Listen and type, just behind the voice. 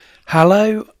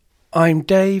Hello, I'm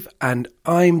Dave, and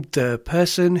I'm the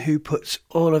person who puts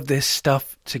all of this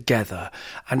stuff together.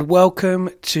 And welcome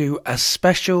to a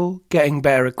special Getting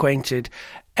Better Acquainted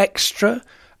extra,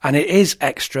 and it is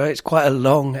extra, it's quite a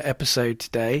long episode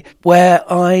today, where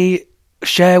I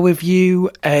share with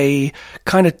you a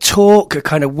kind of talk, a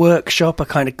kind of workshop, a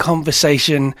kind of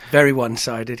conversation, very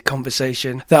one-sided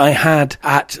conversation that I had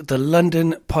at the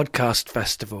London Podcast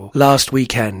Festival last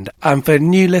weekend. And for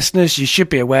new listeners, you should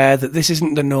be aware that this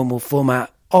isn't the normal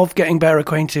format of Getting Better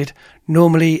Acquainted.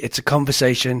 Normally, it's a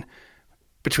conversation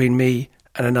between me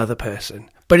and another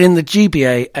person. But in the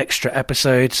GBA extra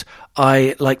episodes,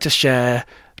 I like to share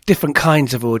different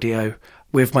kinds of audio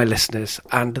with my listeners,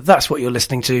 and that's what you're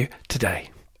listening to today.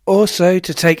 Also,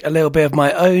 to take a little bit of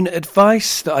my own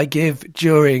advice that I give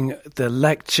during the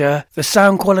lecture, the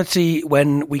sound quality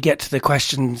when we get to the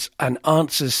questions and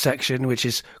answers section, which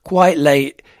is quite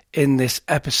late in this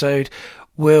episode,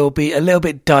 will be a little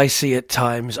bit dicey at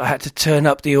times. I had to turn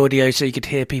up the audio so you could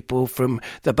hear people from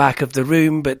the back of the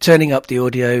room, but turning up the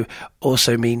audio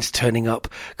also means turning up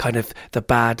kind of the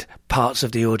bad parts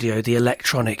of the audio, the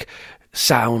electronic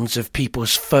sounds of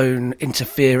people's phone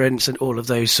interference and all of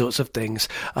those sorts of things.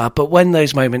 But when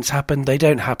those moments happen, they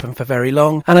don't happen for very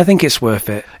long, and I think it's worth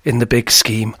it in the big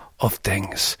scheme of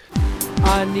things.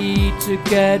 I need to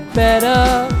get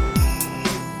better.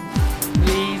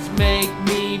 Please make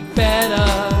me better.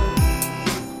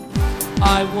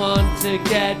 I want to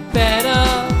get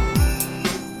better,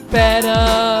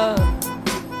 better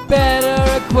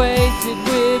acquainted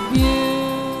with you.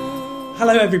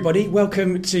 Hello everybody,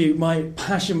 welcome to my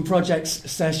Passion Projects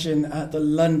session at the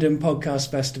London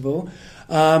Podcast Festival.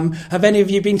 Have any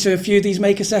of you been to a few of these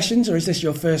maker sessions, or is this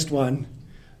your first one?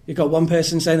 You've got one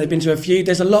person saying they've been to a few.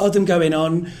 There's a lot of them going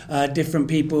on, different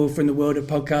people from the world of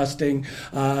podcasting,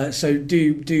 so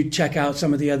do check out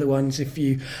some of the other ones if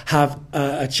you have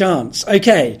a chance.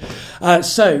 Okay,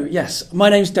 so yes,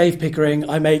 my name's Dave Pickering.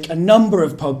 I make a number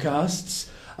of podcasts.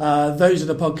 Those are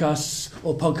the podcasts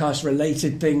or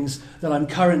podcast-related things that I'm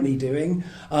currently doing,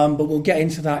 but we'll get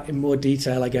into that in more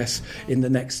detail, I guess, in the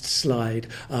next slide.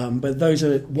 But those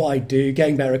are what I do: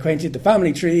 Getting Better Acquainted, The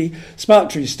Family Tree,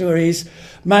 Spark True Stories,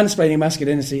 Mansplaining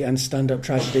Masculinity, and Stand-Up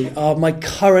Tragedy are my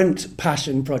current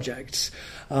passion projects.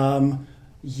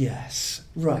 Yes,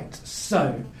 right,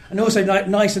 so... And also,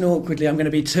 nice and awkwardly, I'm going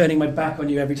to be turning my back on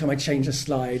you every time I change a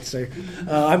slide. So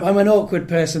I'm an awkward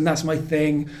person. That's my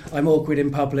thing. I'm awkward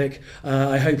in public.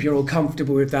 I hope you're all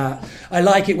comfortable with that. I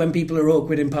like it when people are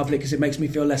awkward in public because it makes me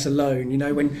feel less alone. You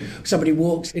know, when somebody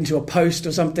walks into a post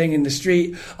or something in the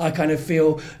street, I kind of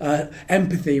feel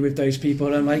empathy with those people.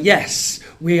 And I'm like, yes,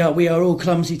 we are all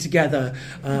clumsy together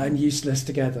and useless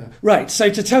together. Right, so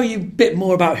to tell you a bit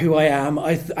more about who I am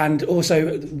and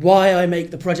also why I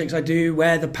make the projects I do,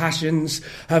 where the passions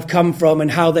have come from and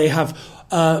how they have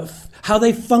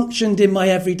functioned in my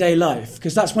everyday life,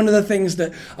 because that's one of the things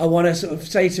that I want to sort of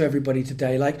say to everybody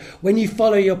today. Like, when you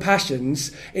follow your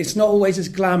passions, it's not always as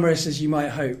glamorous as you might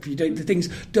hope. The things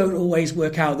don't always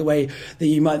work out the way that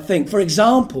you might think. For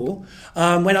example,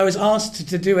 when I was asked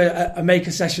to do a maker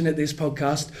session at this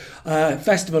podcast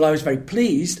festival, I was very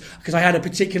pleased because I had a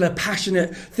particular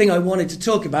passionate thing I wanted to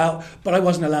talk about, but I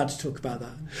wasn't allowed to talk about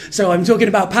that. So I'm talking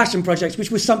about passion projects, which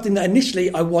was something that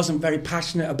initially I wasn't very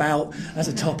passionate about as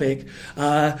a topic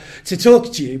to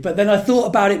talk to you. But then I thought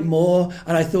about it more,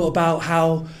 and I thought about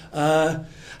how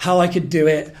I could do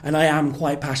it, and I am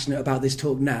quite passionate about this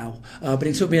talk now, but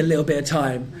it took me a little bit of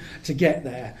time to get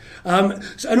there.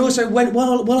 And also,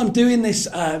 while I'm doing this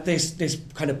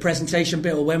kind of presentation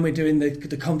bit, or when we're doing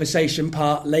the conversation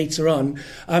part later on,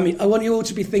 I want you all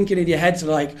to be thinking in your heads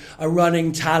like a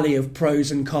running tally of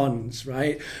pros and cons,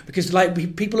 right? Because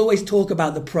like people always talk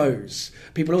about the pros.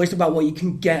 People always talk about what you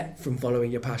can get from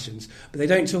following your passions, but they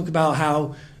don't talk about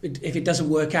how, if it doesn't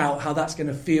work out, how that's going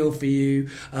to feel for you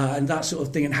and that sort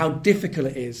of thing, and how difficult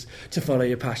it is to follow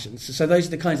your passions. So those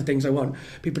are the kinds of things I want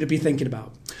people to be thinking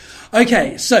about.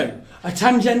 Okay, so a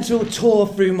tangential tour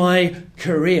through my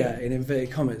career, in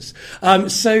inverted commas. A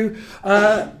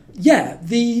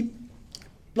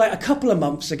couple of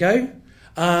months ago,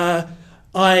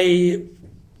 I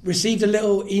received a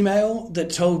little email that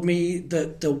told me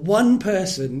that the one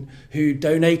person who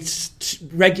donates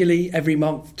regularly every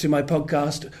month to my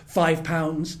podcast,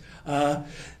 £5,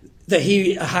 that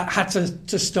he had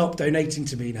to stop donating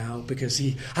to me now because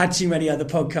he had too many other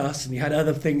podcasts and he had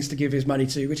other things to give his money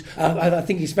to, which I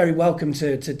think he's very welcome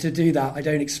to do that. I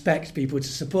don't expect people to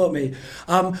support me.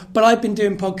 But I've been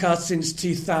doing podcasts since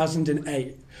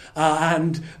 2008.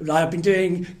 And I've been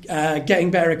doing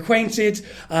Getting Better Acquainted,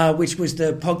 which was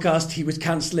the podcast he was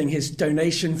cancelling his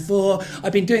donation for.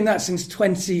 I've been doing that since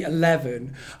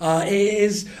 2011. It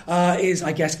is,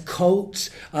 I guess, cult.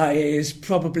 It is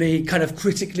probably kind of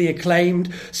critically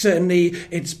acclaimed. Certainly,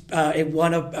 it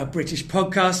won a British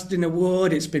Podcasting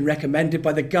Award. It's been recommended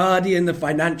by The Guardian, The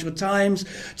Financial Times,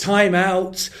 Time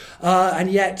Out, and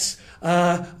yet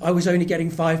I was only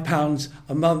getting £5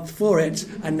 a month for it,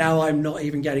 and now I'm not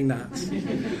even getting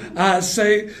that.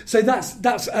 So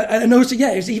that's and also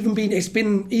it's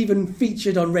been even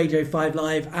featured on Radio 5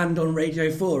 Live and on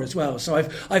Radio 4 as well. So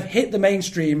I've hit the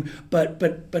mainstream, but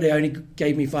it only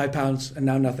gave me £5 and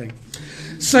now nothing.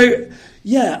 So.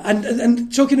 Yeah,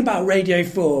 and talking about Radio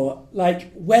 4,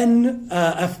 like when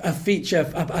a feature,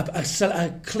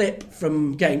 a clip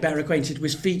from Getting Better Acquainted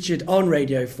was featured on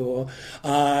Radio 4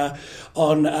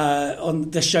 on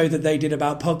the show that they did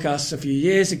about podcasts a few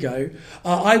years ago,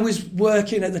 I was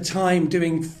working at the time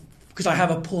doing... because I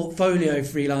have a portfolio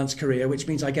freelance career, which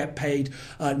means I get paid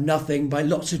nothing by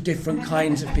lots of different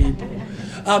kinds of people.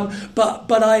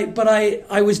 But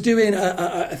I was doing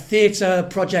a theatre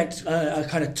project, a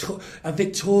kind of a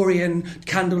Victorian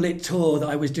candlelit tour that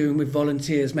I was doing with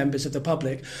volunteers, members of the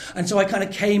public. And so I kind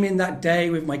of came in that day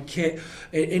with my kit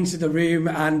into the room,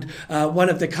 and one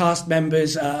of the cast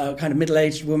members, a kind of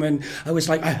middle-aged woman, I was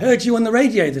like, "I heard you on the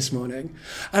radio this morning."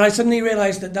 And I suddenly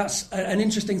realised that that's an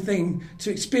interesting thing to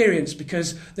experience,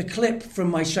 because the clip from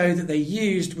my show that they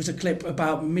used was a clip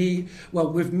about me,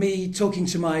 with me talking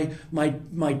to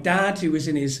my dad, who was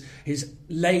in his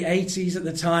late 80s at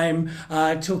the time,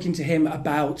 talking to him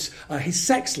about his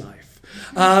sex life,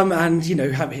 and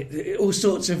having all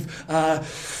sorts of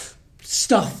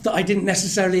stuff that I didn't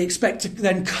necessarily expect to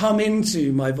then come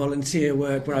into my volunteer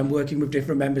work, where I'm working with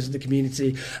different members of the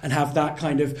community and have that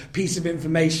kind of piece of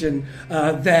information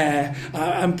there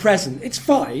and present. It's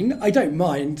fine. I don't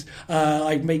mind.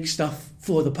 I make stuff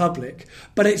for the public,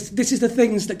 but this is the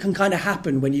things that can kind of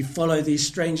happen when you follow these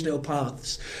strange little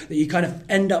paths, that you kind of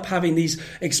end up having these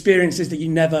experiences that you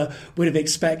never would have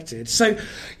expected. So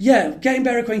Getting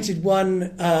Better Acquainted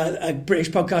won a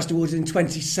British Podcast Award in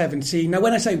 2017. Now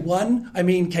when I say won, I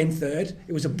mean came third.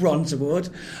 It was a bronze award,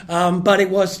 but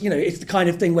it was, it's the kind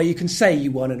of thing where you can say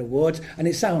you won an award and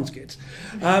it sounds good.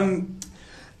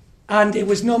 And it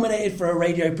was nominated for a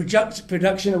Radio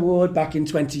Production Award back in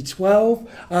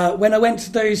 2012. When I went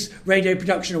to those Radio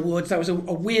Production Awards, that was a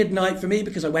weird night for me,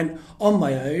 because I went on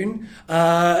my own.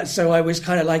 So I was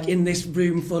kind of like in this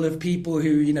room full of people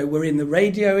who, were in the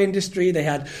radio industry. They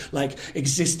had like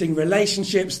existing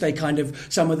relationships.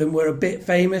 Some of them were a bit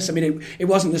famous. I mean, it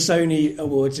wasn't the Sony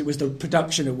Awards, it was the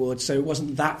Production Awards. So it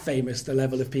wasn't that famous, the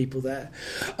level of people there.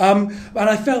 And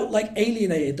I felt like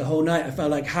alienated the whole night. I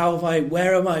felt like,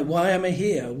 where am I? Why am I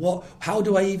here? How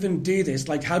do I even do this?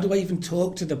 Like, how do I even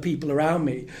talk to the people around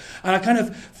me? And I kind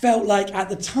of felt like at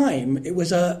the time it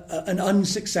was an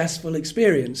unsuccessful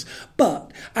experience.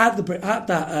 But at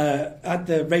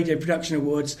the Radio Production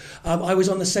Awards, I was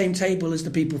on the same table as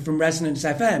the people from Resonance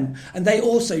FM, and they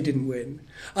also didn't win.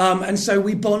 And so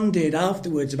we bonded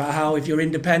afterwards about how if you're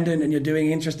independent and you're doing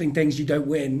interesting things, you don't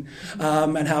win,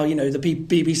 and how the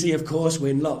BBC, of course,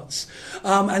 win lots.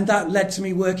 And that led to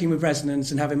me working with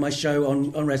Resonance and having my show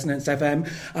on Resonance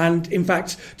FM, and in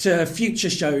fact to future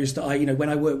shows that when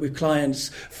I work with clients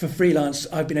for freelance,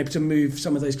 I've been able to move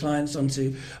some of those clients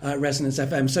onto Resonance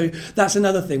FM. So that's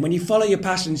another thing. When you follow your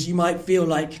passions, you might feel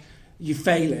like you're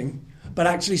failing, but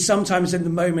actually sometimes in the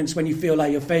moments when you feel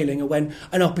like you're failing are when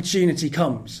an opportunity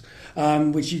comes,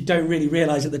 which you don't really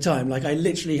realise at the time. Like, I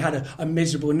literally had a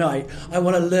miserable night. I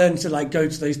want to learn to go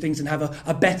to those things and have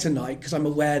a better night, because I'm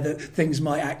aware that things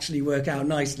might actually work out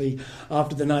nicely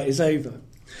after the night is over.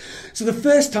 So the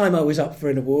first time I was up for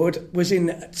an award was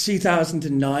in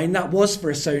 2009. That was for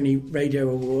a Sony Radio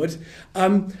Award.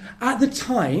 At the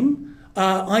time,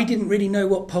 I didn't really know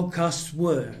what podcasts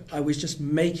were. I was just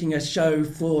making a show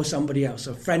for somebody else.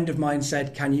 A friend of mine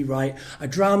said, "Can you write a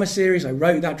drama series?" I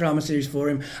wrote that drama series for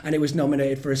him, and it was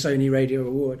nominated for a Sony Radio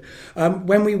Award.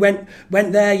 When we went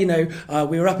there,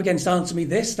 we were up against Answer Me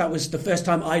This. That was the first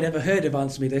time I'd ever heard of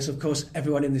Answer Me This. Of course,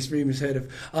 everyone in this room has heard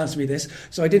of Answer Me This,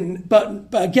 so I didn't. But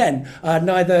again,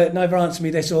 neither Answer Me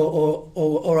This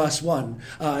or us won,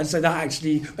 and so that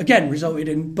actually again resulted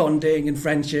in bonding and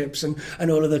friendships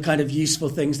and all of the kind of useful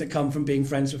things that come from being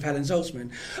friends with Helen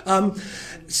Zaltzman.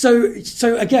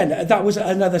 So again, that was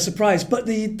another surprise. But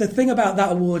the thing about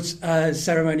that awards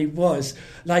ceremony was,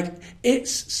 like,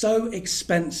 it's so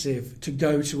expensive to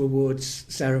go to awards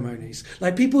ceremonies.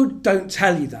 Like, people don't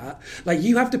tell you that. Like,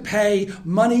 you have to pay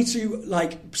money to,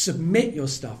 like, submit your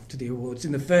stuff to the awards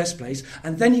in the first place,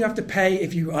 and then you have to pay,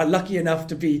 if you are lucky enough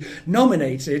to be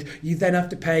nominated, you then have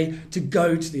to pay to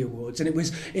go to the awards. And it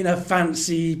was in a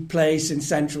fancy place in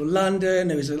central London.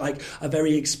 It was like a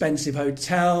very expensive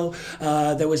hotel.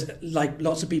 There was like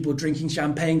lots of people drinking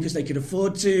champagne because they could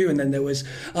afford to, and then there was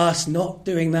us not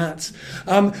doing that.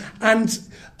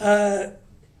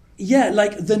 Yeah,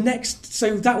 like the next,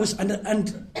 so that was,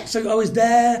 and so I was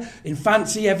there in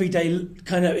fancy everyday,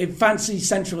 kind of in fancy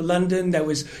central London. There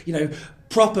was, you know,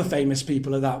 proper famous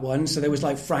people at that one. So there was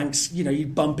like Frank's, you know,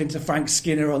 you'd bump into Frank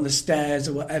Skinner on the stairs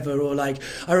or whatever. Or like,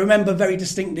 I remember very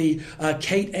distinctly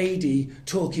Kate Adie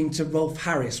talking to Rolf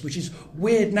Harris, which is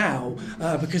weird now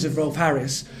because of Rolf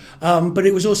Harris. But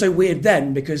it was also weird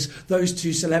then because those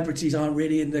two celebrities aren't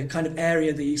really in the kind of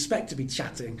area that you expect to be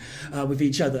chatting with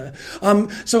each other.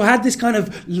 So I had this kind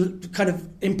of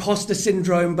imposter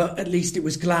syndrome, but at least it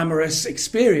was glamorous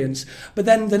experience. But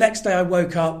then the next day I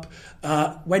woke up,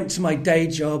 went to my day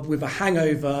job with a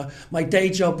hangover. My day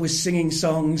job was singing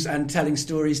songs and telling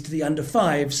stories to the under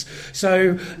fives.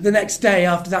 So the next day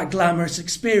after that glamorous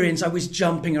experience, I was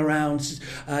jumping around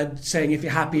saying, if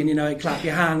you're happy and you know it, clap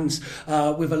your hands,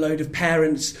 with a load of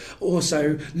parents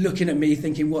also looking at me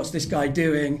thinking, what's this guy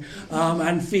doing?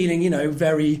 And feeling, you know,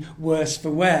 very worse for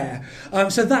wear.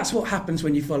 So that's what happens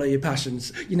when you follow your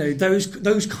passions. You know,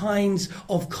 those kinds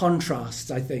of contrasts,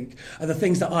 I think, are the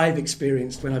things that I've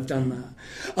experienced when I've done that.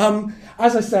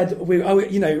 As I said,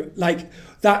 you know, like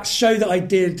that show that I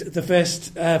did the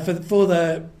first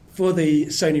for the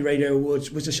Sony Radio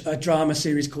Awards was a drama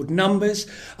series called Numbers.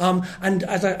 And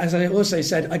as I also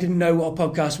said, I didn't know what a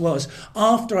podcast was.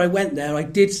 After I went there, I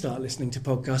did start listening to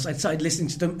podcasts. I started listening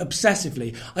to them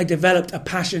obsessively. I developed a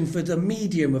passion for the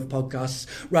medium of podcasts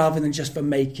rather than just for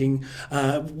making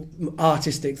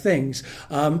artistic things.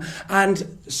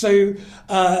 And so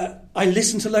I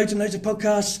listened to loads and loads of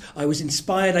podcasts. I was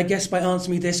inspired, I guess, by Answer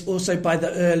Me This, also by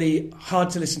the early,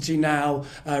 hard to listen to now,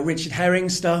 Richard Herring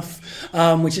stuff,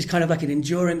 which is kind of like an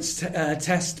endurance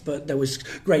test, but there was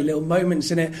great little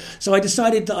moments in it. So I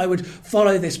decided that I would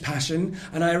follow this passion,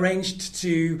 and I arranged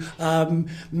to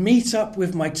meet up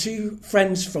with my two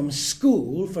friends from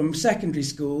school, from secondary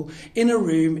school, in a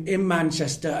room in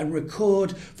Manchester and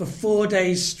record for 4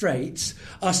 days straight,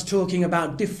 us talking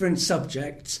about different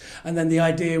subjects, and then the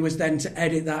idea was then to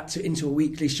edit that into a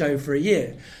weekly show for a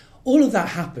year. All of that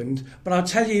happened, but I'll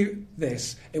tell you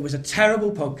this, it was a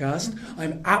terrible podcast.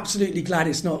 I'm absolutely glad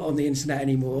it's not on the internet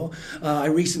anymore. I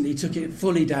recently took it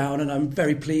fully down, and I'm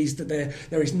very pleased that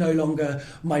there is no longer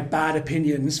my bad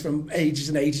opinions from ages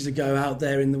and ages ago out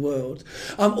there in the world.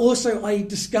 Also, I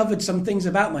discovered some things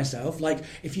about myself, like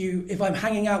if I'm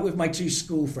hanging out with my two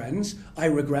school friends, I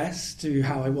regress to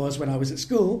how I was when I was at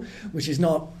school, which is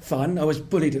not fun. I was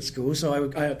bullied at school,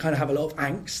 so I kind of have a lot of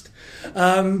angst.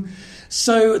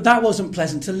 So that wasn't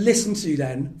pleasant to listen to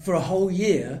then for a whole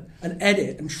year and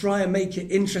edit and try and make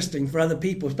it interesting for other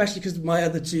people, especially because my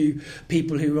other two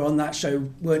people who were on that show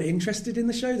weren't interested in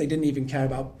the show. They didn't even care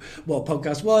about what a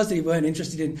podcast was. They weren't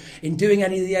interested in doing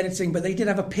any of the editing, but they did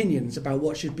have opinions about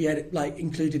what should be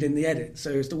included in the edit.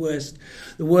 So it's the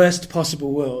worst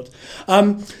possible world.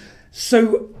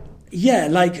 So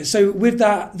with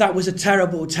that was a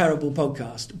terrible, terrible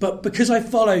podcast. But because I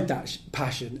followed that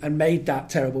passion and made that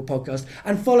terrible podcast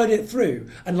and followed it through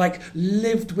and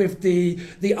lived with the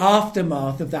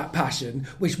aftermath of that passion,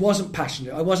 which wasn't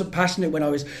passionate. I wasn't passionate when I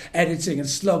was editing and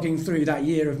slogging through that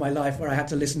year of my life where I had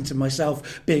to listen to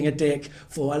myself being a dick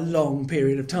for a long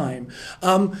period of time.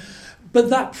 But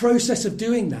that process of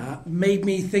doing that made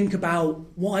me think about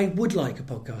what I would like a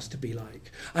podcast to be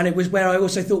like. And it was where I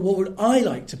also thought, what would I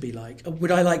like to be like? Would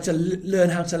I like to learn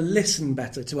how to listen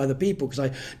better to other people?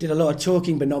 Because I did a lot of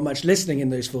talking but not much listening in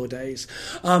those 4 days.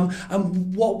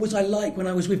 And what was I like when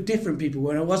I was with different people,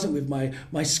 when I wasn't with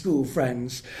my school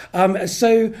friends?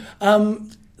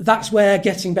 That's where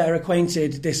Getting Better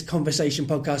Acquainted, this conversation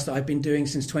podcast that I've been doing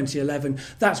since 2011,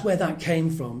 that's where that came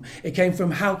from. It came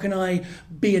from, how can I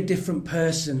be a different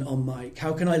person on mic?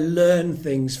 How can I learn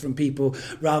things from people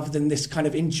rather than this kind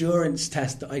of endurance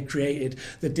test that I created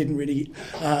that didn't really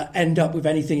end up with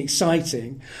anything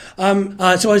exciting? So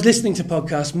I was listening to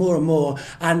podcasts more and more,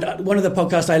 and one of the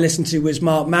podcasts I listened to was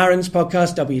Mark Maron's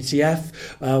podcast,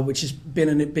 WTF, which has been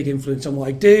a big influence on what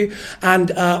I do. And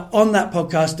on that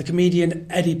podcast, the comedian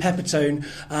Eddie Eddie Pepitone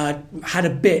had a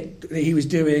bit that he was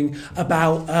doing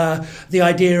about the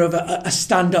idea of a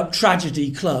stand-up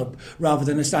tragedy club rather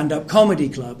than a stand-up comedy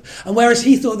club. And whereas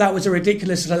he thought that was a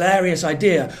ridiculous, hilarious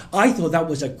idea, I thought that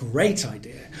was a great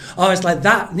idea. I was like,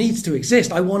 that needs to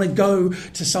exist. I want to go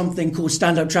to something called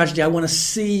stand-up tragedy. I want to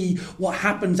see what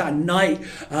happens at night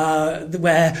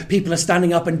where people are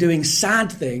standing up and doing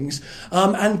sad things,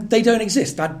 and they don't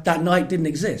exist. That night didn't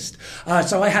exist.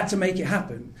 So I had to make it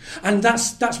happen. And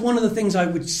that's one of the things I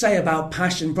would say about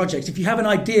passion projects. If you have an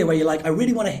idea where you're like, I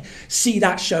really want to see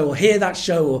that show or hear that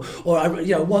show or I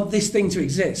want this thing to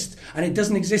exist, and it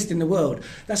doesn't exist in the world,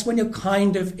 that's when you're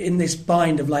kind of in this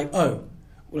bind of like, oh,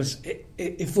 well,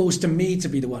 it falls to me to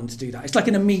be the one to do that. It's like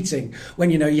in a meeting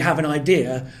when, you have an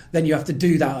idea, then you have to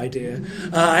do that idea.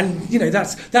 And,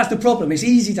 that's the problem. It's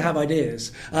easy to have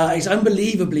ideas. It's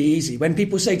unbelievably easy. When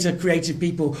people say to creative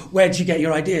people, where do you get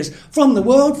your ideas? From the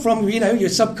world, from, your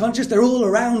subconscious, they're all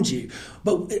around you.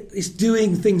 But it's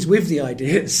doing things with the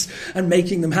ideas and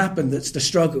making them happen that's the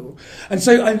struggle. And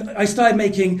so I started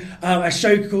making a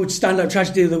show called Stand Up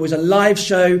Tragedy that was a live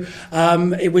show.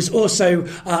 It was also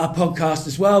a podcast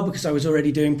as well, because I was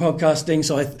already doing podcasting.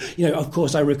 So, of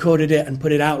course, I recorded it and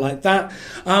put it out like that.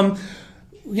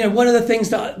 One of the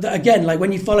things that again, like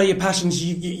when you follow your passions,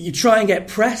 you try and get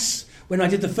press. When I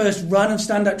did the first run of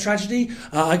Stand Up Tragedy,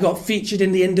 I got featured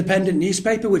in the Independent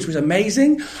newspaper, which was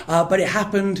amazing, but it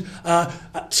happened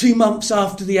 2 months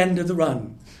after the end of the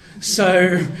run.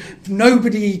 So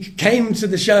nobody came to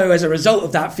the show as a result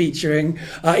of that featuring,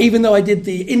 even though I did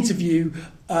the interview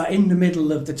in the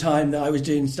middle of the time that I was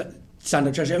doing Stand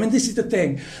Up Tragedy. I mean, this is the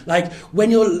thing. Like,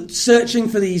 when you're searching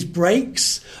for these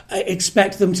breaks,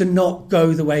 expect them to not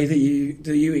go the way that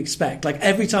you expect. Like,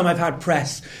 every time I've had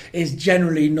press is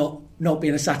generally not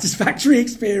been a satisfactory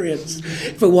experience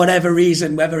for whatever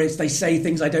reason, whether it's they say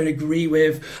things I don't agree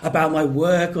with about my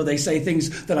work, or they say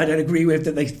things that I don't agree with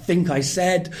that they think I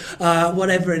said,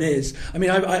 whatever it is. I mean,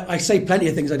 I say plenty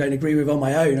of things I don't agree with on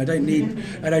my own. I don't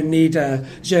need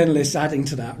journalists adding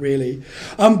to that, really.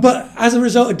 But as a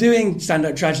result of doing Stand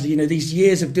Up Tragedy, these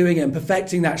years of doing it and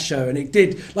perfecting that show, and it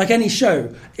did, like any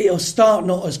show, it'll start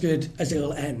not as good as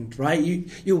it'll end, right?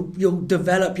 You'll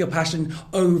develop your passion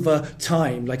over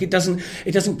time. Like, it doesn't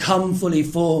come fully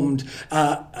formed.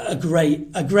 A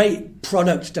great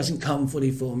product doesn't come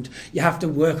fully formed. You have to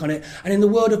work on it. And in the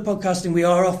world of podcasting, we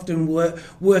are often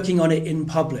working on it in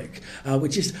public,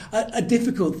 which is a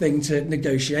difficult thing to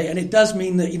negotiate. And it does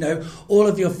mean that, all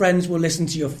of your friends will listen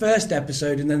to your first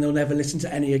episode and then they'll never listen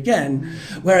to any again.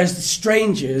 Whereas the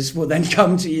strangers will then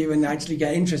come to you and actually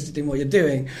get interested in what you're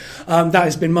doing. That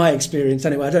has been my experience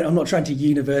anyway. I'm not trying to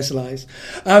universalise.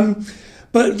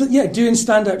 But yeah, doing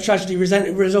Stand Up Tragedy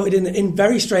resulted in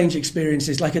very strange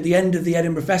experiences. Like at the end of the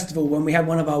Edinburgh Festival, when we had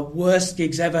one of our worst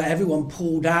gigs ever, everyone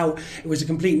pulled out. It was a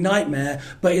complete nightmare.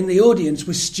 But in the audience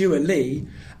was Stuart Lee.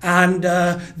 And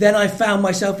then I found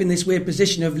myself in this weird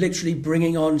position of literally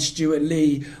bringing on Stuart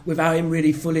Lee without him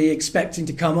really fully expecting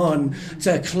to come on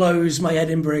to close my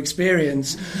Edinburgh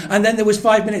experience. And then there was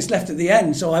 5 minutes left at the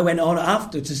end, so I went on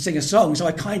after to sing a song. So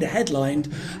I kind of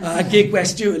headlined a gig where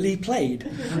Stuart Lee played.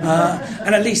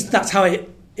 And at least that's how it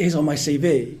is on my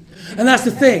CV. And that's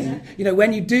the thing,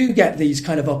 when you do get these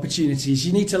kind of opportunities,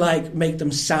 you need to make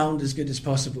them sound as good as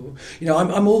possible.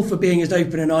 I'm all for being as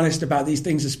open and honest about these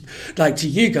things as to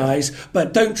you guys,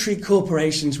 but don't treat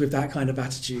corporations with that kind of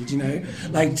attitude.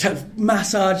 To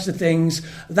massage the things.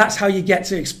 That's how you get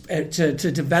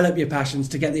to develop your passions,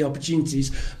 to get the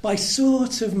opportunities, by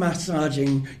sort of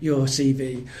massaging your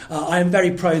CV. I am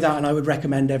very pro that, and I would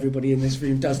recommend everybody in this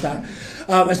room does that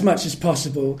as much as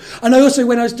possible. And I also,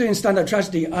 when I was doing Stand Up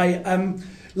Tragedy, I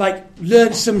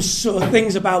learned some sort of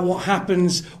things about what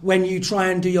happens when you try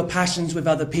and do your passions with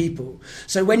other people.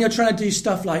 So when you're trying to do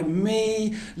stuff like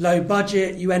me, low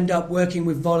budget, you end up working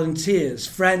with volunteers,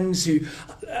 friends who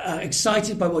are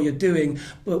excited by what you're doing.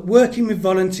 But working with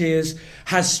volunteers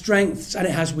has strengths and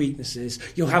it has weaknesses.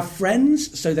 You'll have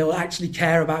friends, so they'll actually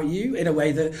care about you in a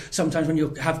way that sometimes when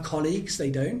you have colleagues, they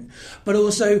don't. But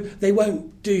also, they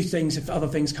won't do things if other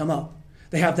things come up.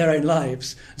 They have their own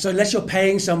lives. So unless you're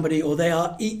paying somebody or they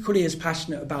are equally as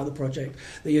passionate about the project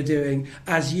that you're doing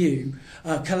as you,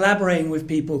 collaborating with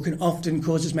people can often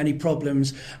cause as many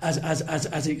problems as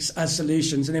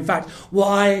solutions. And in fact, what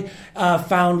I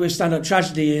found with Stand Up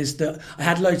Tragedy is that I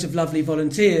had loads of lovely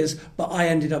volunteers, but I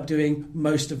ended up doing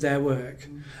most of their work.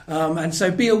 And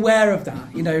so be aware of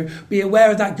that, be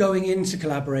aware of that going into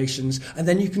collaborations, and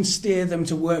then you can steer them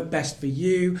to work best for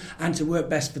you and to work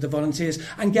best for the volunteers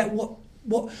and get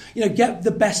get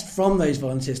the best from those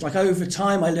volunteers. Like over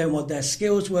time, I learned what their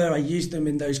skills were. I used them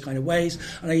in those kind of ways,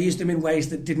 and I used them in ways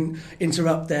that didn't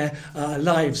interrupt their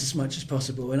lives as much as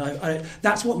possible. And I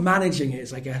that's what managing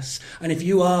is, I guess. And if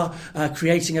you are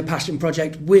creating a passion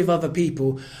project with other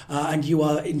people and you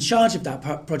are in charge of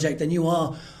that project, then you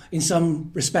are, in some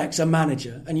respects, a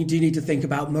manager, and you do need to think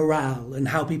about morale and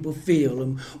how people feel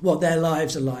and what their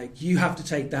lives are like. You have to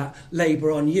take that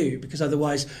labour on you, because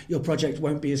otherwise your project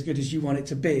won't be as good as you want it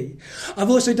to be. I've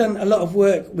also done a lot of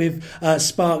work with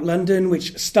Spark London,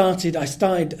 which I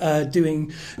started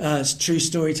doing true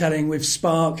storytelling with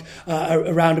Spark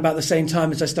around about the same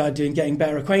time as I started doing Getting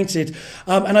Better Acquainted.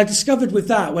 And I discovered with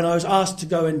that, when I was asked to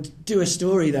go and do a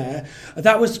story there,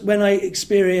 that was when I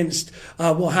experienced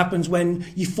what happens when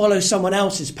you follow someone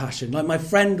else's passion. Like my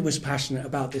friend was passionate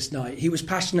about this night. He was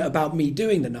passionate about me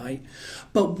doing the night.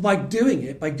 But by doing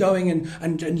it, by going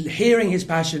and hearing his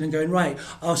passion and going, right,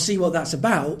 I'll see what that's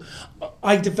about,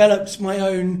 I developed my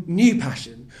own new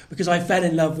passion because I fell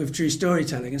in love with true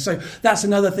storytelling. And so that's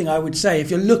another thing I would say. If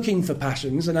you're looking for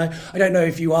passions, and I don't know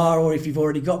if you are or if you've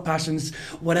already got passions,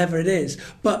 whatever it is,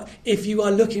 but if you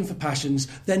are looking for passions,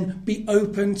 then be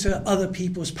open to other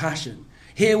people's passion.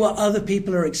 Hear what other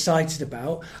people are excited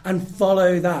about and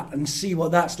follow that and see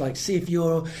what that's like. See if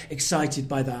you're excited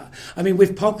by that. I mean,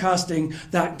 with podcasting,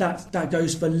 that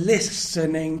goes for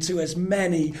listening to as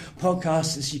many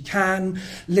podcasts as you can,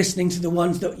 listening to the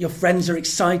ones that your friends are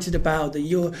excited about, that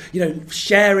you're,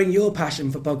 sharing your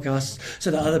passion for podcasts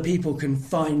so that other people can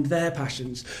find their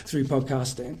passions through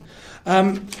podcasting.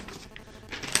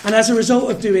 And as a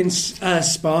result of doing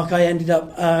Spark, I ended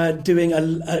up doing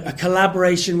a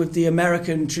collaboration with the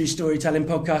American true storytelling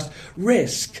podcast,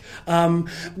 Risk,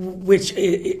 which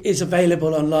is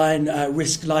available online,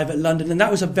 Risk Live at London. And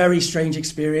that was a very strange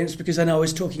experience, because then I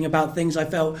was talking about things I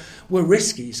felt were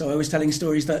risky. So I was telling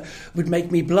stories that would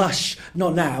make me blush.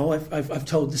 Not now. I've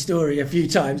told the story a few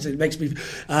times. It makes me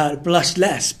blush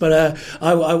less. But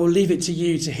I will leave it to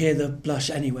you to hear the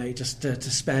blush anyway, just to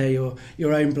spare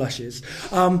your own blushes.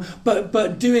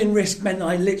 But doing Risk meant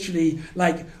I literally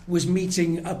was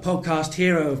meeting a podcast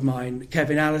hero of mine,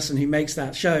 Kevin Allison, who makes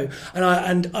that show,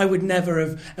 and I would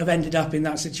never have ended up in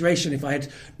that situation if I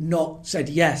had not said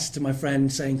yes to my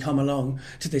friend saying, come along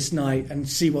to this night and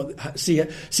see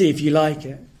if you like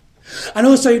it. And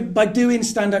also, by doing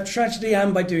Stand-Up Tragedy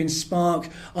and by doing Spark,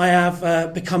 I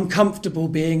have become comfortable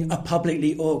being a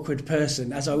publicly awkward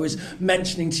person, as I was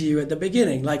mentioning to you at the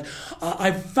beginning.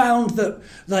 I've found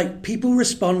that people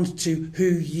respond to who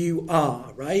you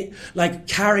are, right?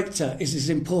 Character is as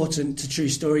important to true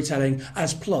storytelling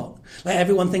as plot.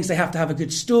 Everyone thinks they have to have a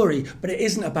good story, but it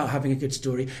isn't about having a good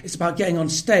story. It's about getting on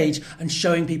stage and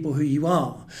showing people who you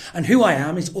are. And who I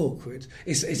am is awkward.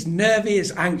 It's nervy,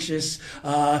 it's anxious,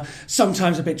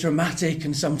 sometimes a bit dramatic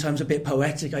and sometimes a bit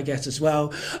poetic, I guess, as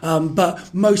well,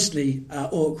 but mostly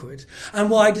awkward. And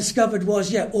what I discovered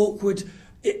was, awkward,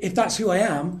 if that's who I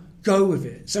am, go with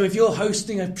it. So if you're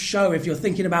hosting a show, if you're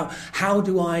thinking about how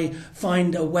do I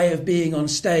find a way of being on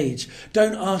stage,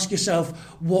 don't ask yourself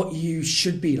what you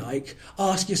should be like.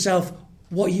 Ask yourself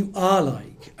what you are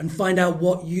like, and find out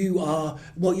what you are,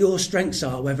 what your strengths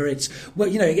are, whether it's,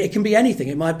 it can be anything.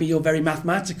 It might be you're very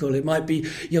mathematical. It might be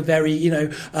you're very,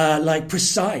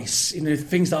 precise,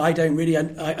 things that I don't really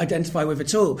identify with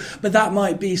at all. But that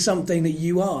might be something that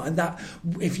you are. And that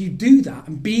if you do that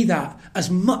and be that as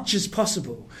much as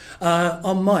possible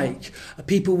on mic,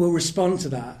 people will respond to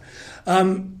that.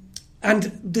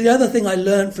 And the other thing I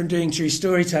learned from doing true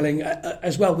storytelling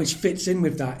as well, which fits in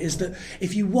with that, is that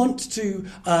if you want to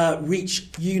reach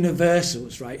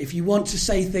universals, right, if you want to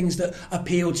say things that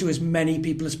appeal to as many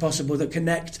people as possible, that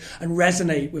connect and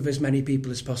resonate with as many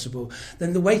people as possible,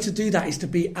 then the way to do that is to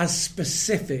be as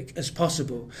specific as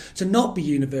possible, to not be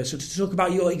universal, to talk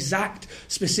about your exact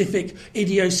specific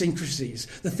idiosyncrasies,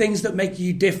 the things that make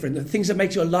you different, the things that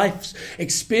make your life's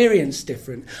experience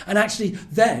different. And actually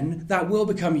then that will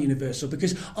become universal.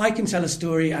 Because I can tell a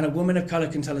story and a woman of colour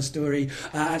can tell a story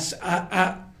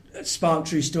at Spark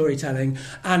True Storytelling,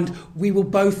 and we will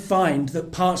both find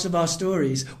that parts of our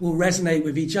stories will resonate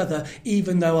with each other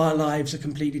even though our lives are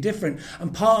completely different.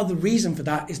 And part of the reason for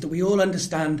that is that we all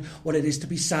understand what it is to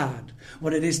be sad,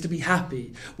 what it is to be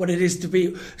happy, what it is to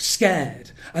be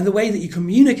scared. And the way that you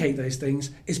communicate those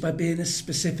things is by being as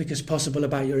specific as possible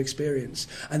about your experience.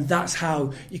 And that's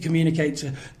how you communicate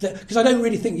to... Because I don't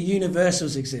really think the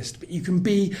universals exist, but you can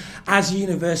be as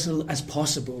universal as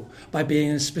possible by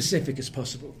being as specific as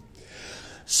possible.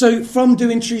 So from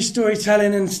doing true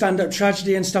storytelling and stand-up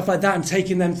tragedy and stuff like that and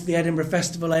taking them to the Edinburgh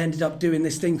Festival, I ended up doing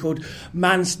this thing called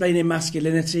Mansplaining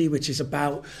Masculinity, which is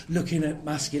about looking at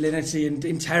masculinity and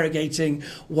interrogating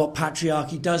what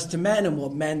patriarchy does to men and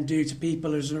what men do to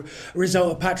people as a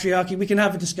result of patriarchy. We can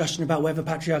have a discussion about whether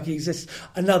patriarchy exists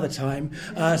another time,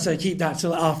 so keep that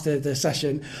till after the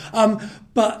session.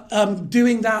 But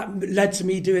doing that led to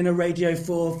me doing a Radio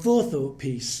 4 Forethought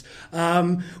piece,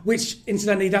 which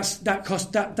incidentally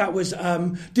that was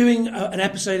doing an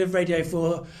episode of Radio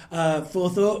 4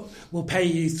 Forethought will pay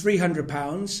you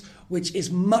 £300, which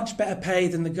is much better pay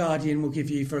than The Guardian will give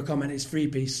you for a comment it's free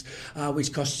piece,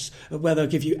 which costs, well, they'll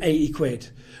give you 80 quid,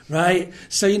 right?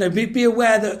 So, you know, be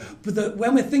aware that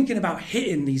when we're thinking about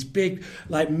hitting these big,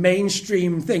 like,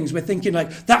 mainstream things, we're thinking,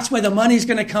 like, that's where the money's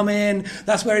going to come in,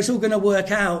 that's where it's all going to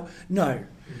work out. No,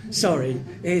 sorry,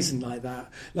 it isn't like that.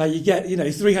 Like, you get, you know,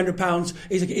 £300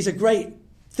 is a great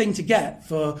thing to get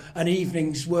for an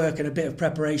evening's work and a bit of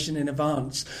preparation in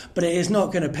advance, but it is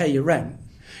not going to pay your rent.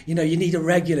 You know, you need a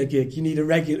regular gig, you need a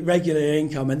regular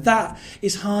income, and that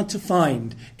is hard to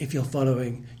find if you're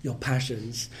following your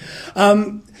passions.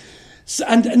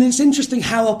 And it's interesting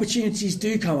how opportunities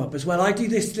do come up as well. I do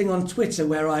this thing on Twitter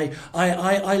where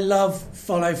I love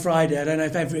Follow Friday. I don't know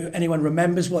if anyone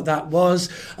remembers what that was.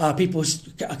 People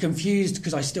are confused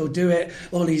because I still do it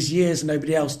all these years and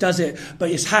nobody else does it.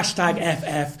 But it's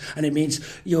 #FF and it means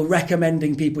you're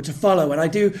recommending people to follow. And I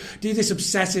do this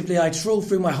obsessively. I trawl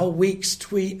through my whole week's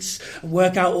tweets and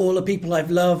work out all the people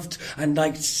I've loved and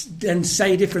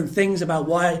say different things about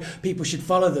why people should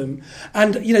follow them.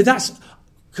 And, you know, that's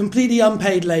completely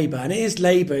unpaid labour, and it is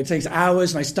labour. It takes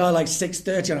hours, and I start like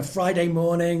 6:30 on a Friday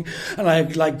morning, and I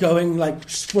scrolling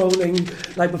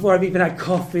like before I've even had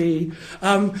coffee,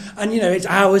 and you know, it's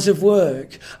hours of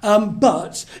work.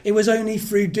 But it was only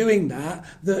through doing that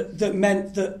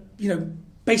meant that, you know,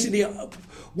 basically.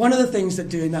 One of the things that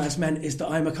doing that has meant is that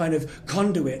I'm a kind of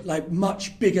conduit. Like,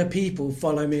 much bigger people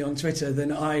follow me on Twitter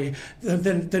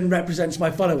than represents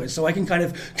my followers. So I can kind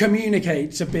of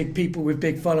communicate to big people with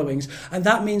big followings, and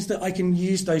that means that I can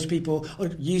use those people. Or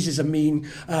use is a mean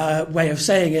way of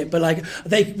saying it, but like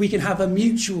we can have a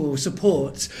mutual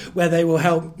support where they will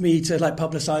help me to like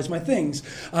publicise my things.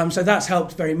 So that's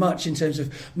helped very much in terms of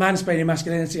mansplaining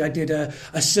masculinity. I did a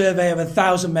survey of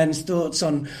 1,000 men's thoughts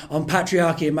on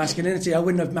patriarchy and masculinity. I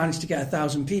wouldn't have managed to get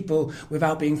 1,000 people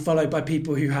without being followed by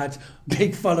people who had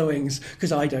big followings,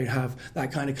 because I don't have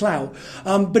that kind of clout.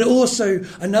 But also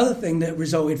another thing that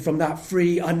resulted from that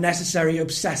free, unnecessary,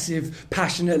 obsessive,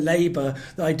 passionate labour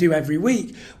that I do every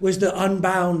week was that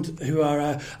Unbound, who are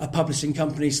a publishing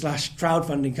company /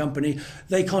 crowdfunding company,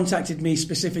 they contacted me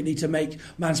specifically to make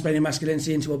Mansplaining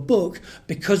Masculinity into a book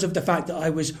because of the fact that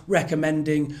I was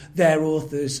recommending their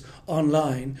authors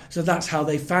online. So that's how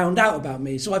they found out about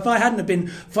me. So if I hadn't have been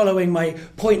following my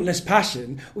pointless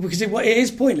passion, because it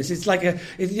is pointless, it's like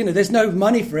there's no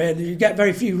money for it, you get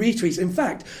very few retweets. In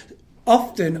fact,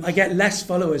 often I get less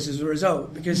followers as a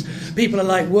result, because people are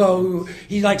like, whoa,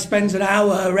 he like spends an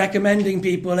hour recommending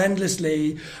people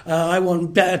endlessly. I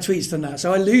want better tweets than that.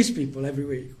 So I lose people every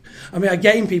week. I mean, I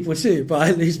gain people too, but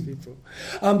I lose people.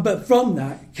 But from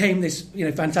that came this, you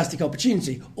know, fantastic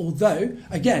opportunity. Although,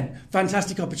 again,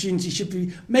 fantastic opportunity should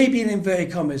be maybe in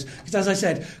inverted commas, because as I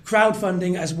said,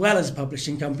 crowdfunding as well as a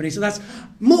publishing company. So that's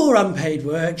more unpaid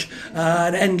work,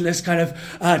 and endless kind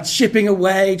of chipping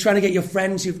away, trying to get your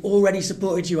friends who've already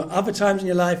supported you at other times in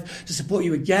your life to support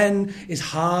you again is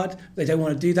hard. They don't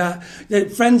want to do that.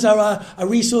 Friends are a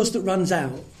resource that runs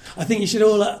out. I think you should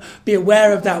all be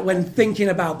aware of that when thinking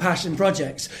about passion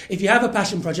projects. If you have a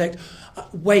passion project,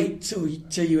 wait till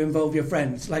you involve your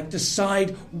friends. Like,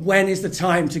 decide when is the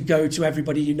time to go to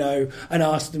everybody you know and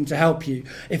ask them to help you.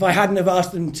 If I hadn't have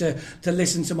asked them to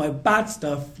listen to my bad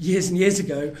stuff years and years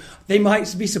ago, they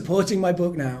might be supporting my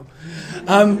book now.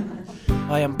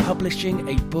 I am publishing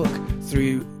a book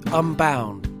through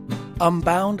Unbound.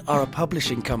 Unbound are a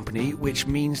publishing company, which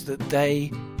means that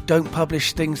they don't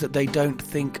publish things that they don't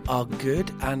think are good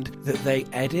and that they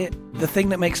edit. The thing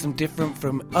that makes them different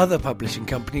from other publishing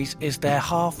companies is they're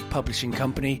half publishing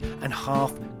company and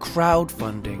half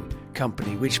crowdfunding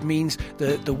company, which means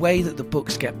that the way that the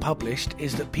books get published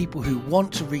is that people who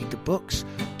want to read the books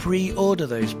pre-order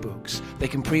those books. They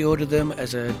can pre-order them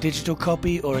as a digital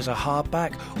copy or as a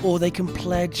hardback, or they can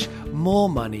pledge more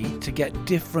money to get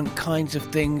different kinds of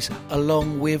things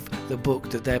along with the book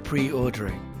that they're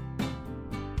pre-ordering.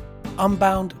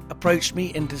 Unbound approached me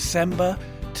in December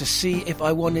to see if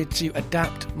I wanted to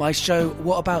adapt my show,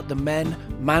 What About the Men?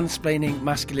 Mansplaining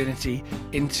Masculinity,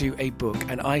 into a book.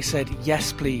 And I said,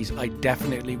 yes, please, I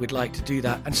definitely would like to do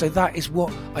that. And so that is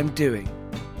what I'm doing.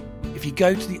 If you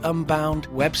go to the Unbound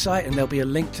website, and there'll be a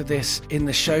link to this in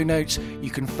the show notes,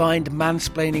 you can find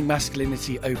Mansplaining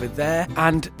Masculinity over there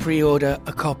and pre-order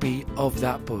a copy of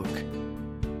that book.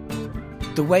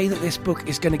 The way that this book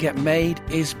is going to get made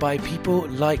is by people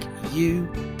like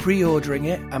you pre-ordering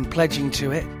it and pledging to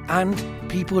it, and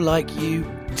people like you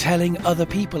telling other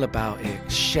people about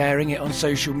it, sharing it on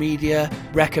social media,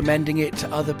 recommending it to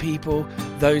other people,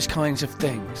 those kinds of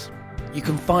things. You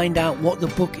can find out what the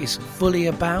book is fully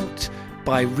about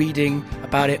by reading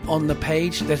about it on the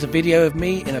page. There's a video of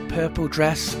me in a purple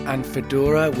dress and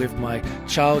fedora with my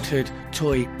childhood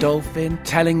toy dolphin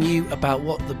telling you about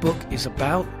what the book is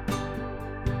about.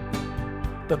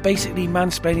 But basically,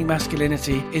 Mansplaining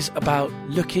Masculinity is about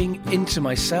looking into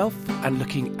myself and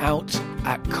looking out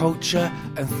at culture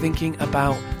and thinking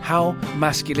about how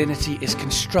masculinity is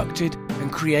constructed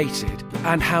and created,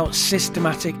 and how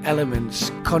systematic elements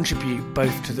contribute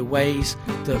both to the ways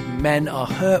that men are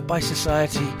hurt by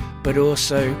society, but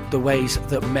also the ways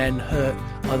that men hurt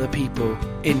other people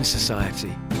in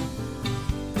society.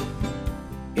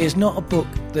 It is not a book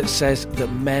that says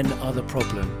that men are the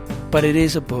problem, but it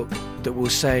is a book that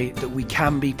will say that we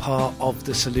can be part of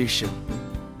the solution.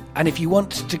 And if you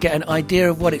want to get an idea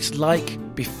of what it's like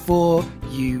before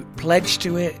you pledge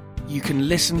to it, you can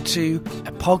listen to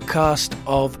a podcast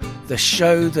of the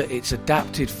show that it's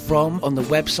adapted from on the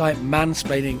website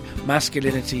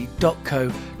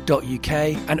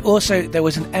mansplainingmasculinity.co.uk. And also there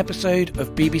was an episode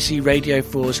of BBC Radio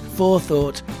 4's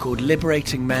Forethought called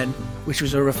Liberating Men, which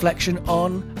was a reflection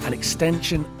on an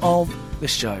extension of the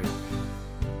show.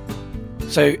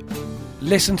 So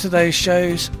listen to those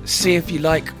shows, see if you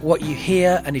like what you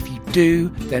hear, and if you do,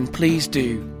 then please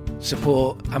do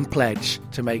support and pledge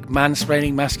to make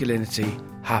Mansplaining Masculinity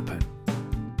happen.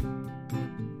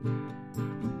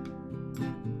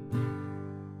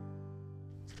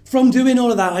 From doing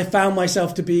all of that, I found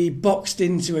myself to be boxed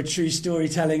into a true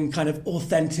storytelling kind of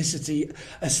authenticity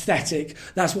aesthetic.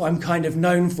 That's what I'm kind of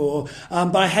known for.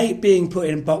 But I hate being put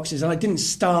in boxes, and I didn't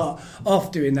start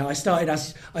off doing that. I started,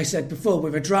 as I said before,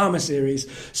 with a drama series.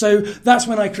 So that's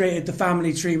when I created The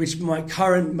Family Tree, which is my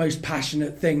current most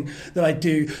passionate thing that I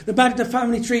do. The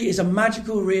Family Tree is a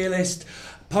magical realist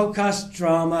podcast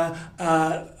drama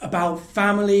about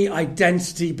family,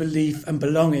 identity, belief and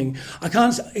belonging.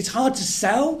 It's hard to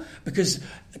sell because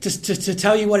to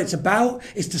tell you what it's about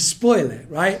is to spoil it,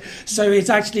 right? So it's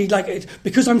actually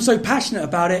because I'm so passionate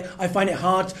about it, I find it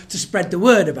hard to spread the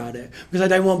word about it because I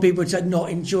don't want people to not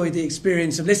enjoy the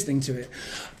experience of listening to it.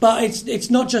 But it's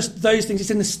not just those things. It's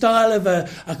in the style of a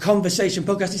conversation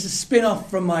podcast. It's a spin-off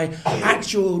from my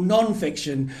actual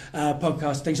non-fiction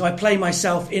podcast thing. So I play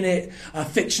myself in it, a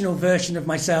fictional version of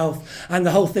myself, and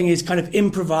the whole thing is kind of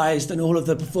improvised, and all of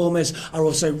the performers are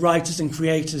also writers and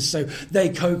creators, so they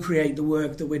co-create the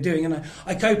work that we're doing. And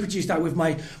I co-produce that with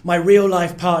my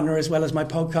real-life partner as well as my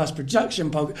podcast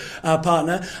production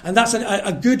partner. And that's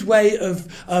a good way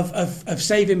of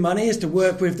saving money, is to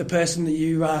work with the person that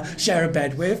you share a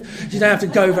bed with. You don't have to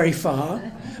go very far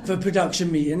for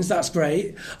production meetings. That's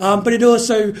great. But it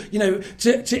also,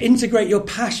 to integrate your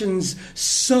passions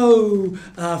so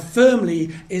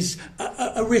firmly is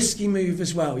a risky move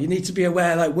as well. You need to be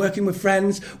aware, like working with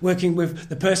friends, working with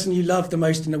the person you love the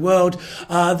most in the world,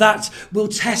 that will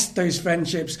test those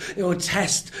friendships. It will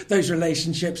test those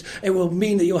relationships. It will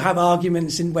mean that you'll have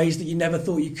arguments in ways that you never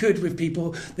thought you could with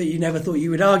people that you never thought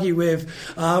you would argue with.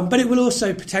 But it will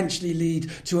also potentially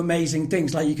lead to amazing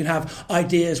things, like you can have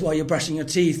ideas while you're brushing your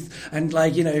teeth, and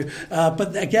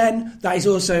but again, that is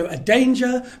also a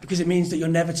danger because it means that you're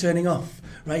never turning off.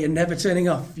 Right, you're never turning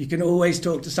off. You can always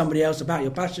talk to somebody else about your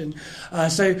passion.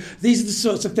 So these are the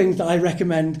sorts of things that I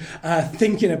recommend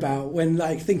thinking about when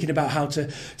thinking about how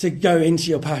to go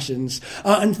into your passions.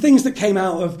 And things that came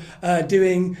out of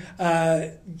getting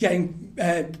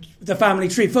the Family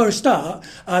Tree. For a start,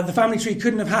 the Family Tree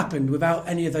couldn't have happened without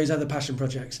any of those other passion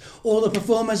projects. All the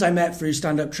performers I met through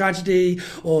Stand-Up Tragedy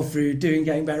or through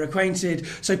Getting Better Acquainted.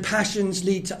 So passions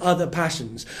lead to other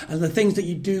passions. And the things that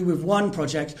you do with one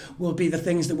project will be the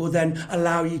things that will then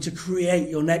allow you to create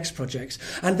your next projects.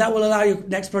 And that will allow your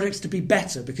next projects to be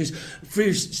better, because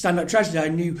through Stand-Up Tragedy I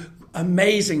knew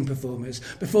amazing performers.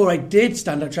 Before I did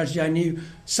Stand-Up Tragedy, I knew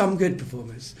some good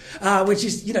performers, which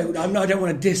is, I don't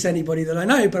want to diss anybody that I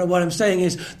know, but what I'm saying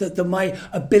is that my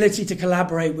ability to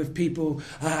collaborate with people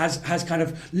has kind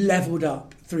of leveled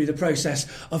up through the process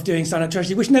of doing Stand-Up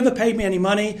Tragedy, which never paid me any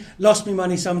money, lost me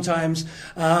money sometimes,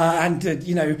 and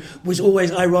was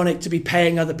always ironic to be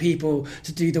paying other people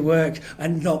to do the work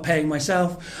and not paying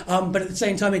myself. But at the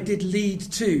same time, it did lead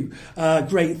to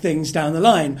great things down the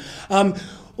line.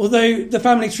 although the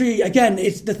family tree, again,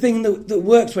 it's the thing that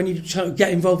works when you try to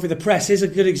get involved with the press. Is a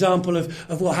good example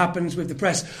of what happens with the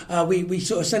press. We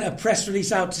sort of sent a press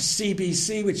release out to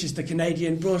CBC, which is the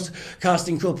Canadian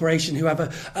Broadcasting Corporation, who have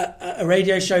a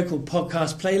radio show called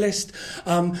Podcast Playlist.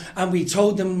 And we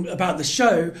told them about the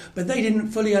show, but they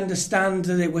didn't fully understand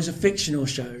that it was a fictional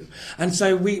show. And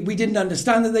so we didn't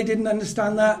understand that they didn't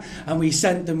understand that. And we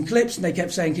sent them clips, and they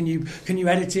kept saying, can you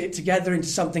edit it together into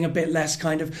something a bit less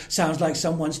kind of sounds like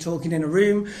someone's talking in a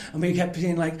room? And we kept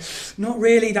being like, not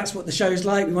really, that's what the show's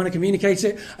like, we want to communicate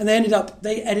it. And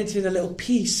they edited a little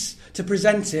piece to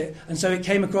present it, and so it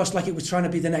came across like it was trying to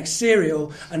be the next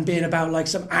Serial and being about like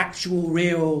some actual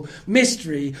real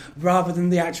mystery rather than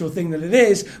the actual thing that it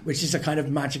is, which is a kind of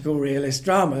magical realist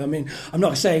drama. I mean, I'm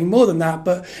not saying more than that,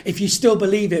 but if you still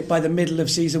believe it by the middle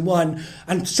of season 1,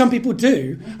 and some people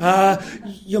do,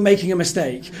 you're making a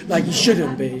mistake. Like, you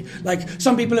shouldn't be. Like,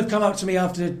 some people have come up to me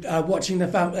after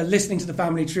listening to the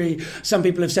Family Tree. Some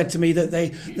people have said to me that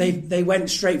they went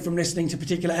straight from listening to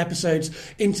particular episodes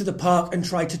into the park and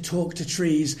tried to talk to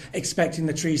trees, expecting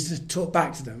the trees to talk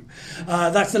back to them.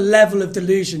 That's the level of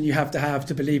delusion you have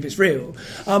to believe it's real.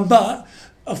 But,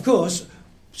 of course,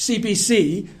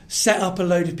 CBC set up a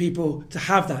load of people to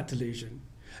have that delusion.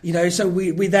 So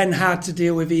we then had to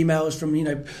deal with emails from,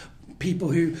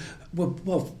 people who were,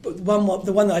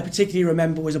 the one that I particularly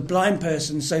remember was a blind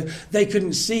person, so they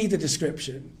couldn't see the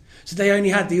description. So they only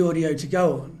had the audio to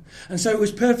go on. And so it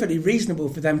was perfectly reasonable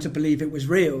for them to believe it was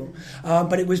real.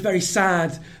 But it was very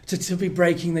sad to be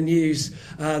breaking the news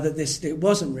that it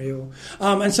wasn't real.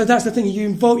 And so that's the thing.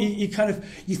 You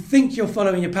think you're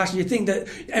following your passion. You think that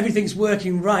everything's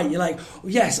working right. You're like,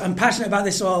 yes, I'm passionate about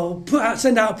this, so I'll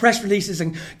send out press releases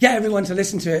and get everyone to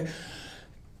listen to it.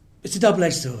 It's a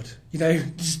double-edged sword.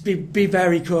 Just be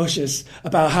very cautious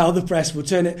about how the press will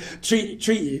treat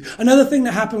you. Another thing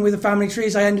that happened with the Family Tree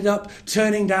is I ended up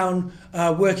turning down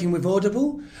working with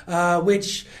Audible,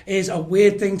 which is a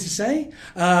weird thing to say.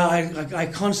 I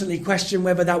constantly question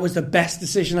whether that was the best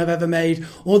decision I've ever made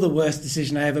or the worst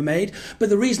decision I ever made. But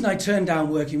the reason I turned down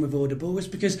working with Audible was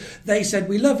because they said,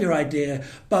 we love your idea,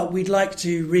 but we'd like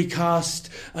to recast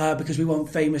because we want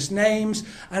famous names.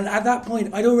 And at that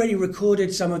point, I'd already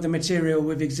recorded some of the material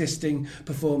with existing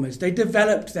performers. They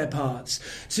developed their parts.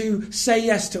 To say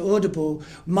yes to Audible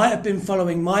might have been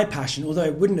following my passion, although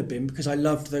it wouldn't have been, because I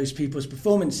loved those people's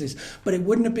performances, but it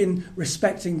wouldn't have been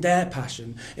respecting their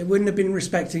passion. It wouldn't have been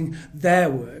respecting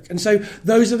their work. And so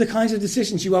those are the kinds of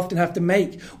decisions you often have to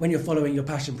make when you're following your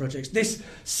passion projects. This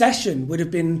session would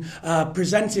have been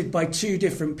presented by 2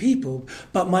 different people,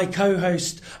 but my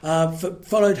co-host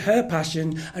followed her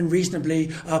passion and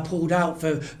reasonably pulled out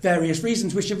for various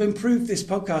reasons, which have improved this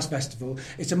podcast festival.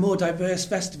 It's a more diverse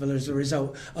festival as a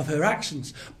result of her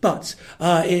actions. But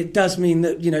it does mean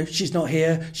that, she's not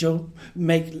here. She'll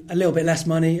make a little bit less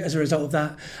money as a result of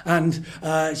that.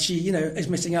 And she, is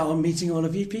missing out on meeting all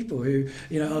of you people who,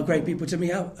 are great people to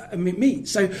meet.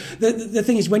 So the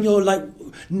thing is, when you're like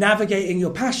navigating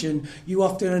your passion, you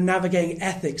often are navigating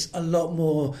ethics a lot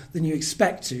more than you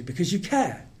expect to, because you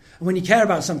care. And when you care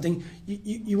about something,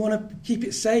 you want to keep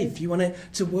it safe. You want it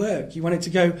to work. You want it to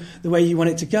go the way you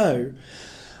want it to go.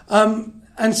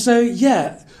 And so,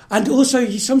 yeah. And also,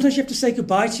 sometimes you have to say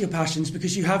goodbye to your passions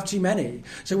because you have too many.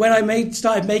 So when I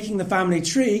started making the Family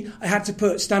Tree, I had to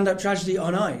put stand-up tragedy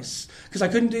on ice because I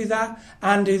couldn't do that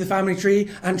and do the Family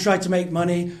Tree and try to make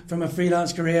money from a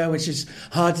freelance career, which is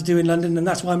hard to do in London, and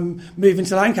that's why I'm moving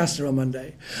to Lancaster on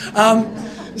Monday.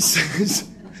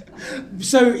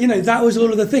 So, that was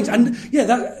all of the things. And,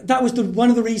 that was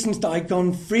one of the reasons that I'd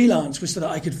gone freelance, was so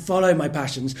that I could follow my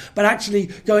passions. But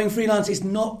actually, going freelance is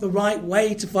not the right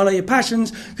way to follow your passions,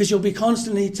 because you'll be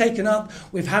constantly taken up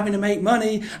with having to make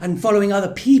money and following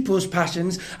other people's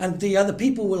passions. And the other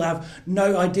people will have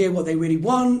no idea what they really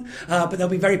want, but they'll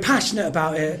be very passionate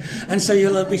about it. And so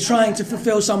you'll be trying to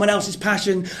fulfill someone else's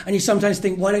passion. And you sometimes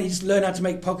think, why don't you just learn how to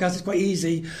make podcasts? It's quite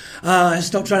easy.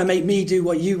 Stop trying to make me do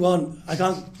what you want. I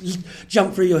can't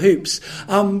jump through your hoops.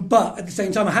 But at the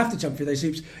same time, I have to jump through those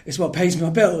hoops. It's what pays my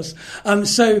bills.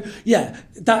 So, yeah,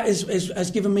 that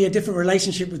has given me a different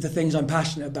relationship with the things I'm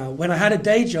passionate about. When I had a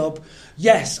day job,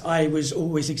 yes, I was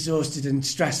always exhausted and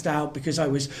stressed out because I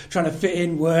was trying to fit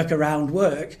in work around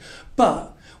work.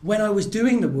 But when I was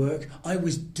doing the work, I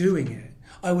was doing it.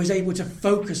 I was able to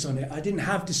focus on it. I didn't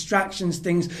have distractions,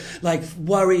 things like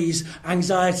worries,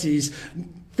 anxieties,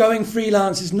 going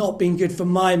freelance has not been good for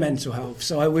my mental health.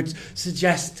 So I would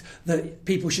suggest that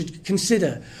people should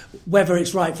consider whether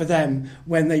it's right for them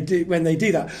when they do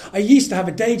that. I used to have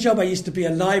a day job. I used to be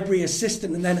a library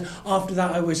assistant, and then after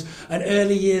that I was an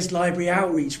early years library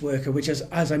outreach worker, which,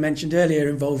 as I mentioned earlier,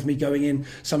 involved me going in,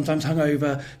 sometimes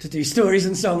hungover, to do stories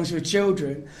and songs with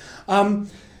children.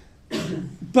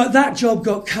 But that job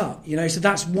got cut, so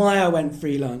that's why I went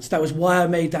freelance. That was why I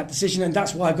made that decision, and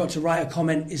that's why I got to write a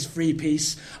Comment is Free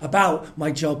piece about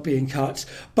my job being cut.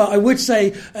 But I would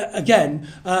say, again,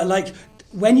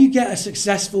 when you get a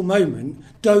successful moment,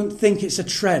 don't think it's a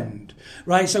trend,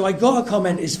 right? So I got a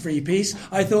Comment is Free piece.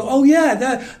 I thought, oh yeah,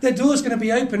 their door's going to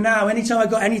be open now. Anytime I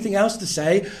got anything else to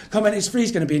say, Comment is Free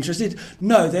is going to be interested.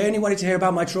 No, they only wanted to hear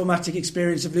about my traumatic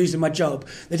experience of losing my job.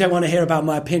 They don't want to hear about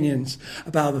my opinions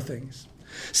about other things.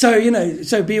 So,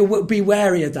 so be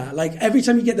wary of that. Like, every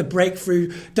time you get the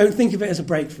breakthrough, don't think of it as a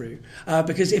breakthrough.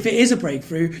 Because if it is a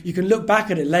breakthrough, you can look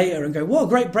back at it later and go, what a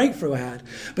great breakthrough I had.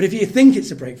 But if you think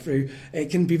it's a breakthrough,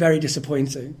 it can be very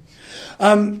disappointing.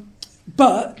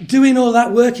 But doing all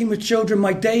that, working with children,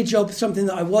 my day job, something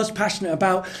that I was passionate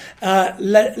about,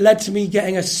 led to me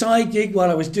getting a side gig while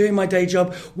I was doing my day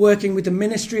job, working with the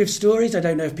Ministry of Stories. I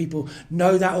don't know if people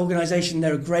know that organisation.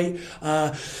 They're a great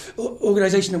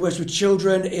organisation that works with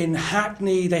children in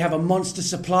Hackney. They have a monster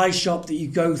supply shop that you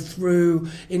go through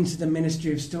into the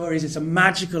Ministry of Stories. It's a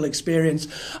magical experience.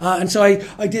 And so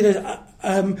I did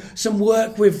some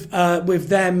work with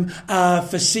them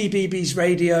for CBeebies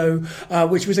Radio,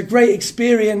 which was a great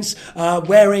experience,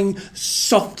 wearing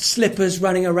soft slippers,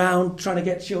 running around, trying to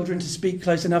get children to speak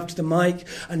close enough to the mic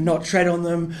and not tread on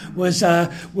them was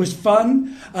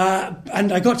fun.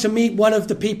 And I got to meet one of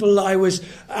the people I was,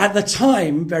 at the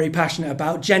time, very passionate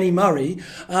about, Jenny Murray,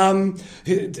 who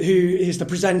is the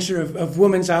presenter of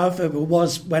Woman's Hour, or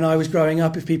was when I was growing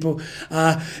up, if people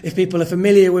are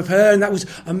familiar with her. And that was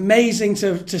amazing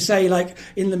to say, like,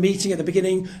 in the meeting at the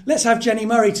beginning, let's have Jenny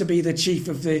Murray to be the chief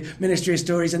of the Ministry of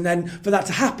Stories, and then for that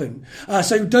to happen.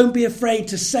 So don't be afraid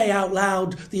to say out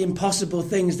loud the impossible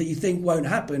things that you think won't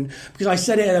happen, because I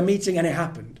said it at a meeting and it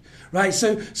happened. Right,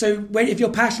 so if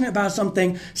you're passionate about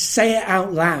something, say it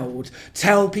out loud.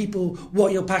 Tell people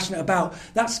what you're passionate about.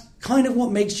 That's kind of what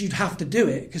makes you have to do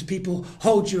it, because people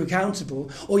hold you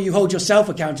accountable, or you hold yourself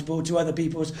accountable to other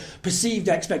people's perceived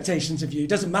expectations of you. It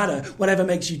doesn't matter, whatever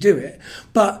makes you do it.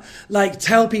 But, like,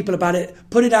 tell people about it,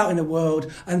 put it out in the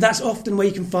world, and that's often where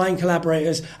you can find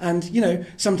collaborators. And,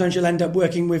 sometimes you'll end up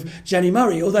working with Jenny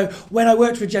Murray. Although, when I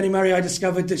worked with Jenny Murray, I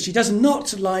discovered that she does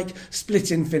not like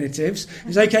split infinitives.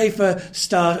 It's okay for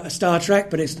Star Trek,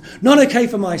 but it's not okay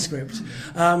for my script.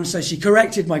 So she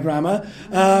corrected my grammar.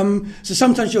 So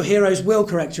sometimes your heroes will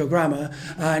correct your grammar,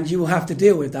 and you will have to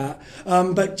deal with that.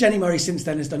 But Jenny Murray since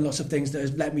then has done lots of things that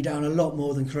has let me down a lot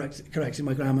more than correcting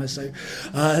my grammar. So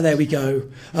there we go.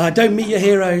 Don't meet your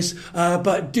heroes,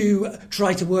 but do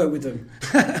try to work with them.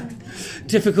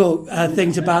 Difficult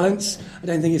thing to balance. I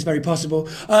don't think it's very possible.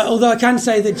 Although I can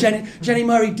say that Jenny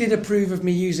Murray did approve of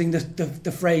me using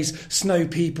the phrase snow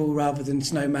people rather than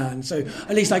snowman. So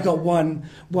at least I got one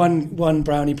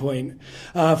brownie point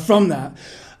from that.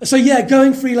 So yeah,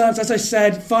 going freelance, as I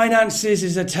said, finances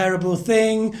is a terrible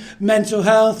thing. Mental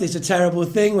health is a terrible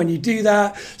thing when you do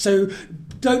that. So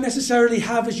don't necessarily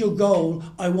have as your goal,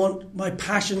 I want my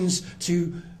passions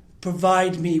to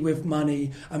provide me with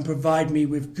money and provide me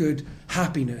with good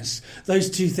happiness.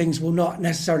 Those two things will not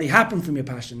necessarily happen from your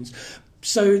passions.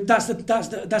 So that's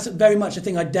very much a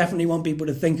thing I definitely want people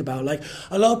to think about. Like,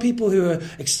 a lot of people who are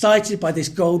excited by this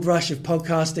gold rush of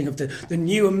podcasting, of the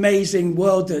new amazing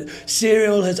world that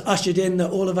Serial has ushered in,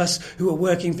 that all of us who are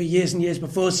working for years and years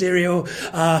before Serial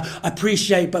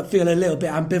appreciate but feel a little bit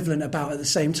ambivalent about at the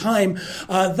same time.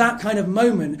 That kind of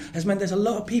moment has meant there's a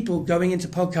lot of people going into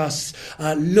podcasts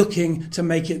looking to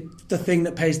make it the thing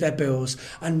that pays their bills,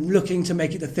 and looking to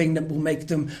make it the thing that will make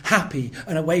them happy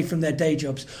and away from their day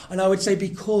jobs. And I would say be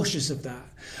cautious of that,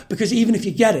 because even if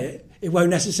you get it, it won't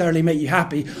necessarily make you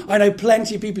happy. I know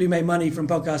plenty of people who make money from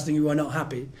podcasting who are not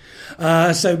happy.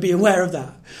 So be aware of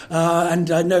that.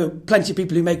 And I know plenty of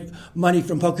people who make money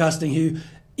from podcasting who,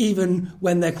 even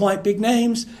when they're quite big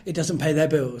names, it doesn't pay their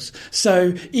bills.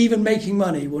 So even making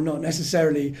money will not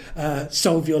necessarily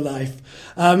solve your life.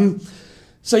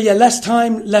 So yeah, less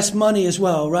time, less money as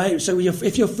well, right? So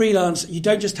if you're freelance, you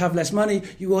don't just have less money,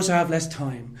 you also have less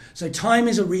time. So time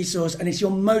is a resource, and it's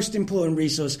your most important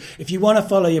resource. If you want to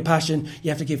follow your passion, you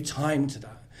have to give time to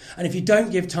that. And if you don't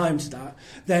give time to that,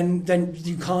 then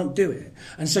you can't do it.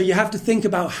 And so you have to think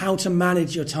about how to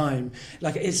manage your time.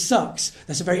 Like, it sucks.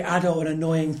 That's a very adult and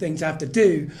annoying thing to have to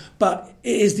do, but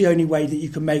it is the only way that you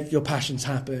can make your passions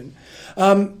happen.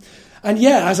 And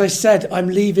yeah, as I said, I'm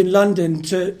leaving London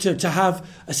to have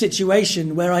a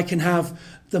situation where I can have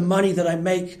the money that I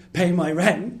make pay my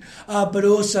rent, but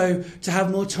also to have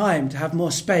more time, to have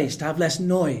more space, to have less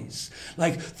noise.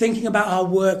 Like, thinking about our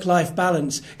work-life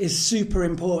balance is super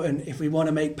important if we want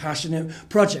to make passionate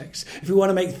projects, if we want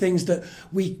to make things that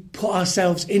we put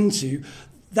ourselves into.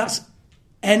 That's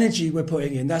energy we're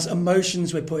putting in, that's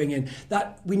emotions we're putting in,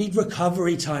 that we need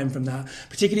recovery time from that.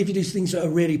 Particularly if you do things that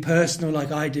are really personal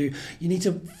like I do, you need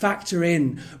to factor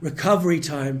in recovery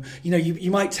time. You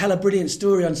might tell a brilliant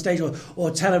story on stage or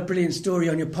tell a brilliant story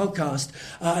on your podcast,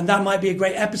 and that might be a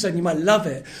great episode and you might love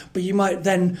it, but you might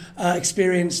then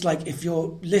experience, like, if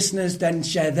your listeners then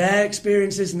share their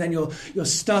experiences, and then you're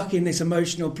stuck in this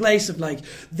emotional place of like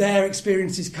their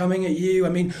experiences coming at you. I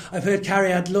mean, I've heard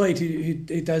Carrie Lloyd, who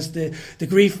does the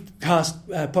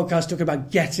Griefcast podcast, talk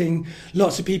about getting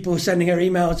lots of people sending her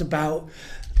emails about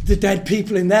the dead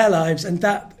people in their lives, and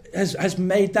that has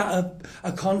made that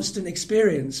a constant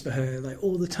experience for her, like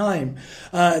all the time.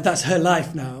 That's her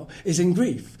life now, is in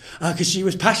grief, because she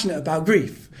was passionate about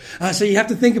grief. So you have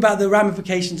to think about the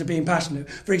ramifications of being passionate.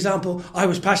 For example, I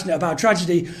was passionate about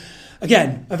tragedy.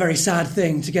 Again, a very sad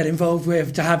thing to get involved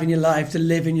with, to have in your life, to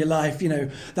live in your life.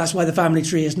 That's why The Family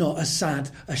Tree is not as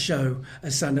sad a show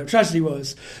as Stand Up Tragedy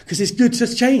was, because it's good to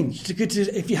change. It's good to,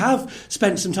 if you have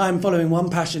spent some time following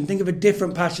one passion, think of a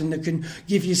different passion that can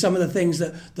give you some of the things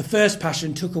that the first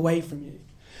passion took away from you.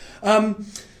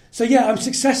 So yeah, I'm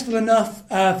successful enough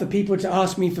for people to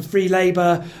ask me for free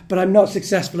labour, but I'm not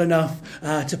successful enough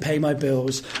to pay my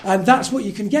bills. And that's what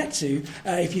you can get to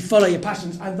if you follow your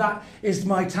passions. And that is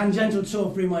my tangential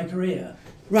tour through my career.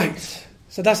 Right,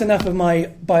 so that's enough of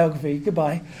my biography.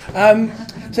 Goodbye.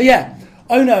 So yeah,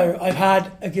 oh no, I've had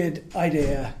a good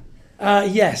idea.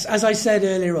 Yes, as I said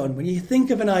earlier on, when you think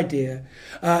of an idea,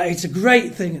 it's a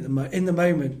great thing in the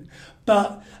moment,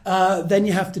 but then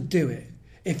you have to do it.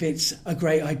 If it's a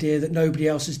great idea that nobody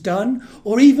else has done,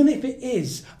 or even if it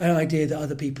is an idea that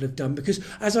other people have done. Because,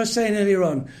 as I was saying earlier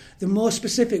on, the more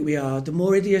specific we are, the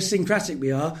more idiosyncratic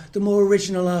we are, the more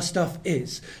original our stuff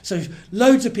is. So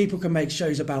loads of people can make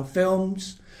shows about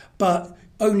films, but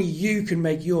only you can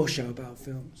make your show about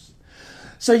films.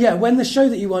 So yeah, when the show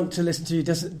that you want to listen to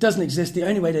doesn't exist, the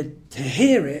only way to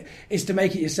hear it is to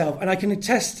make it yourself. And I can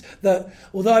attest that,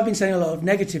 although I've been saying a lot of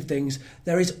negative things,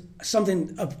 there is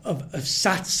something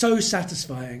so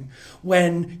satisfying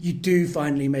when you do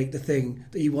finally make the thing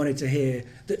that you wanted to hear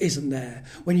that isn't there.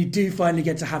 When you do finally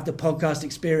get to have the podcast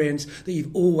experience that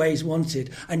you've always wanted,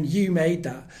 and you made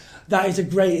that. That is a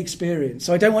great experience.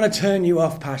 So I don't want to turn you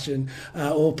off passion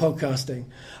or podcasting.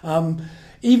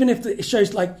 Even if the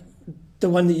shows like the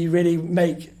one that you really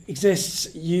make exists,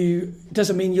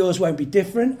 doesn't mean yours won't be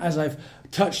different, as I've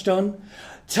touched on.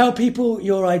 Tell people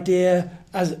your idea,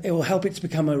 as it will help it to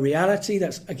become a reality.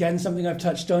 That's, again, something I've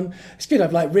touched on. It's good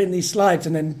I've written these slides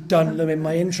and then done them in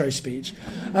my intro speech.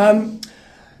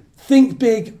 Think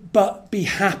big, but be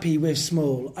happy with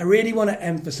small. I really want to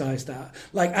emphasise that.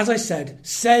 As I said,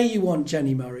 say you want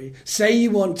Jenny Murray. Say you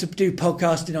want to do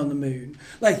podcasting on the moon.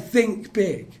 Think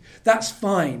big. That's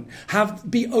fine.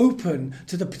 Be open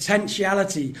to the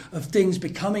potentiality of things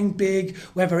becoming big,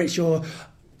 whether it's your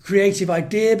creative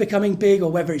idea becoming big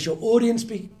or whether it's your audience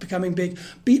becoming big.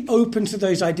 Be open to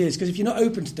those ideas, because if you're not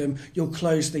open to them, you'll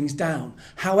close things down.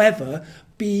 However,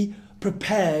 be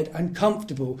prepared and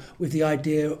comfortable with the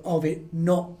idea of it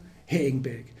not hitting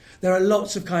big. There are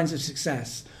lots of kinds of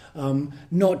success.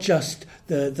 Not just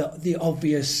the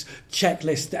obvious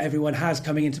checklist that everyone has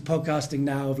coming into podcasting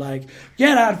now of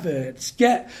get adverts,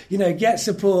 get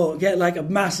support, get a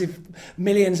massive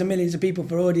millions and millions of people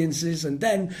for audiences, and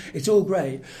then it's all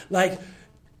great.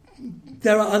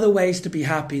 There are other ways to be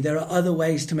happy. There are other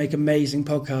ways to make amazing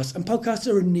podcasts, and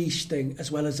podcasts are a niche thing as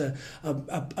well as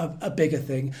a bigger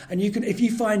thing. And if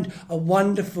you find a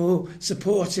wonderful,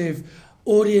 supportive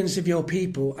audience of your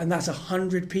people, and that's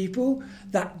 100 people,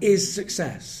 that is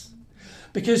success.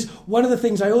 Because one of the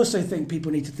things I also think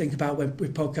people need to think about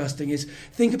with podcasting is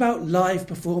think about live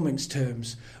performance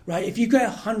terms, right? If you get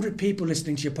 100 people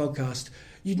listening to your podcast,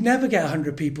 you'd never get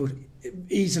 100 people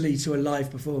easily to a live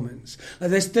performance.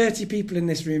 There's 30 people in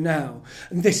this room now,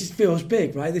 and this feels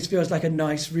big, right? This feels like a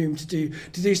nice room to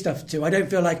do stuff to. I don't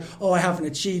feel like, I haven't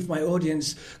achieved my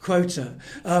audience quota.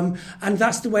 And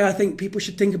that's the way I think people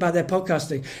should think about their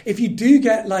podcasting. If you do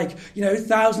get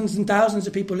thousands and thousands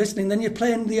of people listening, then you're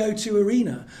playing the O2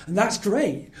 Arena, and that's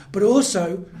great, but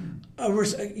also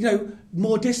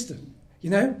more distant,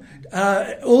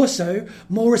 also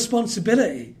more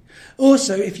responsibility.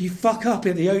 Also, if you fuck up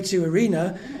at the O2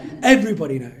 Arena,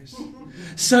 everybody knows.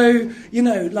 So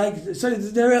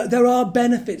there are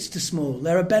benefits to small.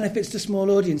 There are benefits to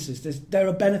small audiences. There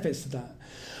are benefits to that.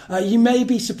 You may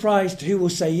be surprised who will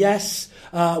say yes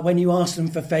when you ask them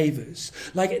for favours.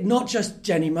 Like, not just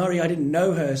Jenny Murray, I didn't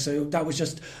know her, so that was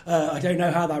just, I don't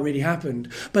know how that really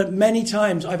happened. But many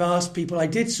times I've asked people I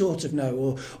did sort of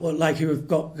know, or like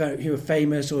who are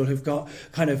famous or who've got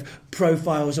kind of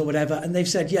profiles or whatever, and they've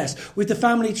said yes. With The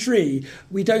Family Tree,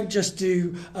 we don't just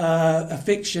do a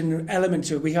fiction element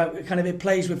to it. We have it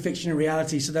plays with fiction and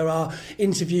reality, so there are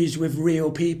interviews with real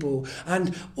people,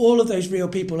 and all of those real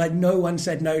people, like, no one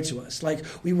said no to us. Like,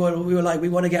 we were like, we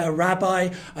want to get a rabbi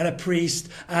and a priest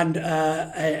and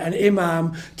an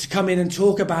imam to come in and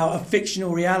talk about a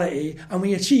fictional reality, and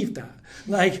we achieved that.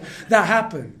 Like, that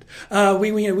happened.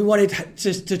 We wanted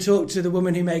to talk to the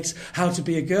woman who makes How to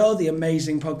Be a Girl, the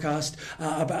amazing podcast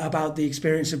about the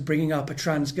experience of bringing up a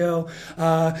trans girl,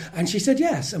 and she said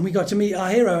yes, and we got to meet our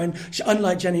hero. And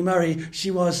unlike Jenny Murray, she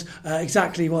was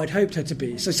exactly what I'd hoped her to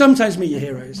be. So sometimes meet your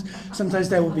heroes. Sometimes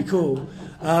they will be cool.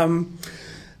 Don't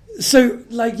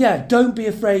be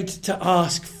afraid to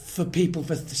ask for people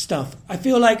for stuff. I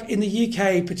feel like in the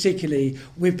UK particularly,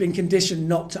 we've been conditioned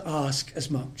not to ask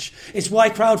as much. It's why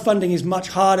crowdfunding is much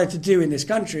harder to do in this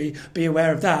country. Be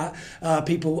aware of that.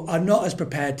 People are not as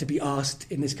prepared to be asked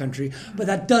in this country, but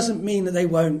that doesn't mean that they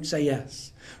won't say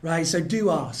yes. Right? So do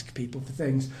ask people for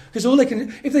things, because all they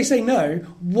can, if they say no,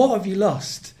 what have you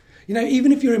lost?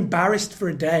 Even if you're embarrassed for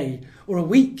a day or a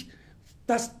week,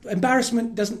 that's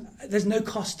embarrassment. There's no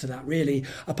cost to that really,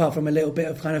 apart from a little bit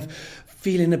of kind of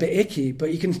feeling a bit icky.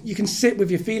 But you can sit with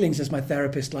your feelings, as my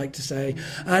therapist liked to say,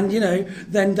 and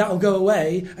then that'll go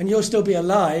away, and you'll still be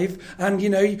alive. And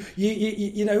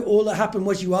all that happened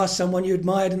was you asked someone you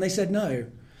admired, and they said no.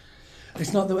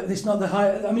 It's not the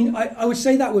high. I mean, I would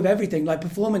say that with everything, like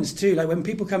performance too. Like when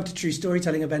people come to true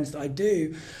storytelling events that I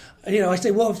do, I say,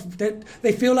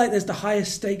 they feel like there's the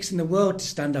highest stakes in the world to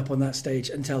stand up on that stage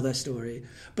and tell their story,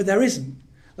 but there isn't.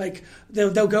 Like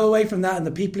they'll go away from that, and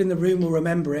the people in the room will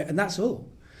remember it, and that's all.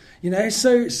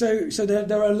 So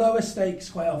there are lower stakes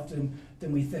quite often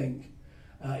than we think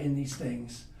in these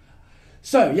things.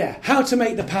 So yeah, how to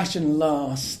make the passion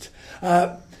last.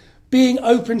 Being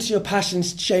open to your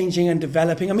passions changing and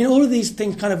developing. I mean, all of these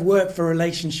things kind of work for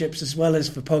relationships as well as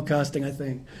for podcasting, I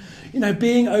think.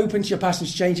 Being open to your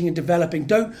passions changing and developing.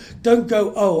 Don't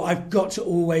go, I've got to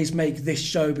always make this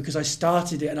show because I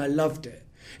started it and I loved it.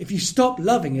 If you stop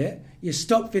loving it, you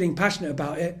stop feeling passionate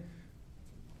about it,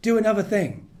 do another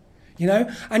thing.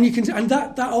 And you can, and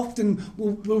that often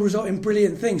will result in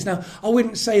brilliant things. Now, I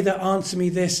wouldn't say that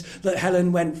that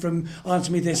Helen went from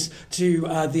Answer Me This to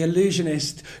The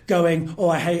Illusionist going,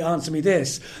 I hate Answer Me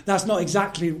This. That's not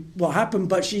exactly what happened,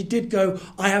 but she did go,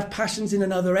 I have passions in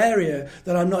another area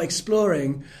that I'm not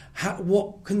exploring.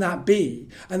 What can that be?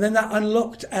 And then that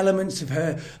unlocked elements of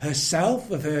herself,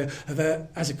 of her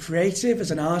as a creative,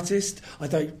 as an artist. I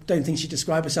don't think she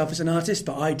described herself as an artist,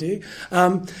 but I do.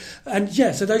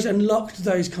 So those unlocked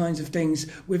those kinds of things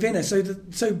within her.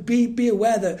 So be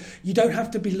aware that you don't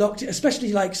have to be locked in,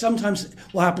 especially like sometimes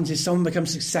what happens is someone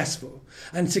becomes successful,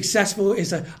 and successful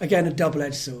is again a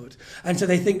double-edged sword. And so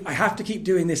they think, I have to keep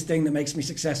doing this thing that makes me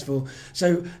successful.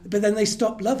 But then they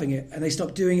stop loving it, and they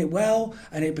stop doing it well,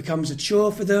 and it becomes a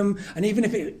chore for them. And even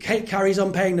if it carries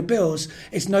on paying the bills,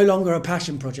 it's no longer a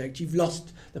passion project. You've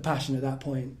lost the passion at that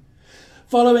point.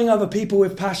 Following other people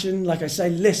with passion, like I say,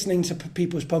 listening to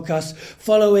people's podcasts,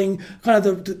 following kind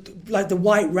of the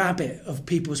white rabbit of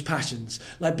people's passions,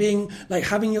 like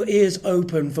having your ears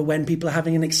open for when people are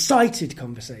having an excited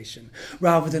conversation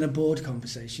rather than a bored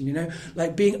conversation,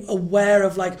 like being aware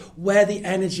of like where the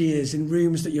energy is in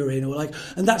rooms that you're in,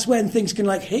 and that's when things can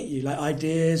like hit you, like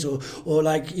ideas or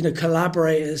like,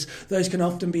 collaborators. Those can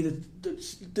often be the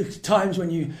times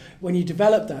when you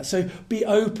develop that. So be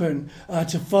open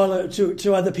to follow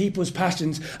to other people's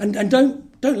passions, and don't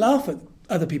laugh at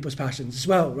other people's passions as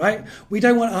well, right? We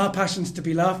don't want our passions to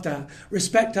be laughed at.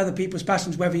 Respect other people's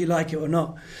passions, whether you like it or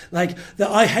not. Like that,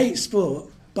 I hate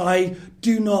sport, but I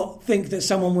do not think that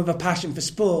someone with a passion for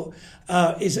sport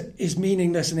is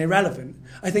meaningless and irrelevant.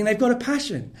 I think they've got a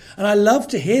passion, and I love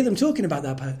to hear them talking about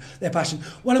their passion.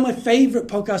 One of my favourite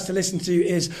podcasts to listen to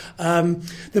is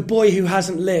The Boy Who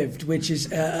Hasn't Lived, which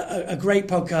is a great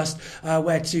podcast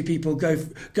where two people go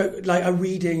like are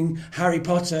reading Harry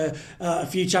Potter a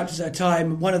few chapters at a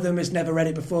time. One of them has never read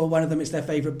it before. One of them is their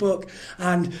favourite book,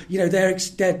 and they're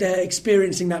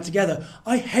experiencing that together.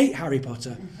 I hate Harry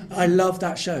Potter. I love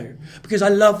that show because I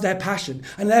love their passion,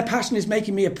 and their passion is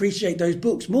making me appreciate those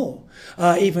books more,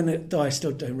 even though I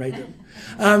still don't rate them.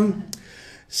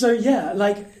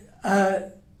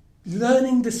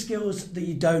 learning the skills that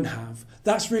you don't have.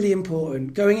 That's really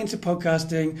important. Going into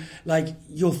podcasting, like,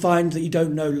 you'll find that you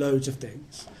don't know loads of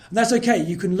things. And that's okay,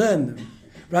 you can learn them,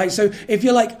 right? So if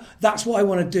you're like, that's what I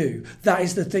want to do, that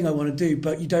is the thing I want to do,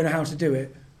 but you don't know how to do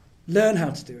it, learn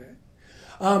how to do it.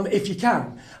 If you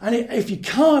can. And if you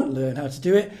can't learn how to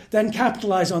do it, then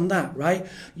capitalize on that, right?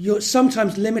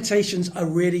 Sometimes limitations are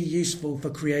really useful for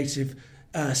creative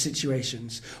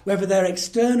situations, whether they're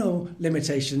external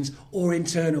limitations or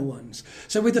internal ones.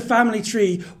 So with the family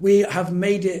tree, we have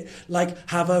made it like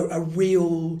have a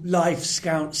real life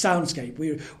soundscape.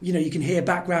 You can hear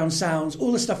background sounds,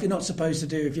 all the stuff you're not supposed to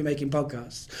do if you're making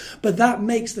podcasts. But that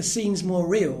makes the scenes more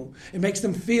real. It makes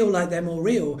them feel like they're more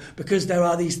real because there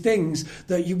are these things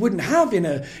that you wouldn't have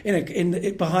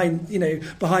behind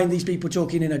these people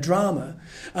talking in a drama.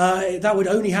 That would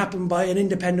only happen by an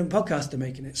independent podcaster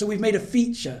making it. So we've made a feature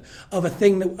of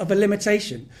of a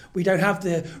limitation. We don't have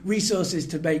the resources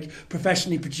to make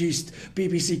professionally produced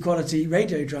BBC quality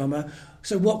radio drama.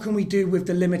 So what can we do with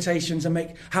the limitations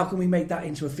and how can we make that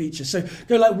into a feature? So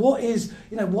go like, what is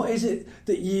it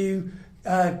that you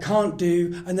can't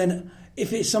do? And then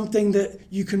if it's something that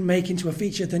you can make into a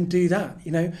feature, then do that,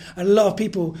 And a lot of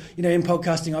people, in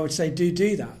podcasting, I would say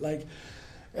do that. Like,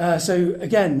 so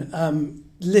again,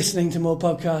 listening to more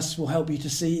podcasts will help you to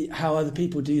see how other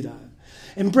people do that.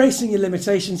 Embracing your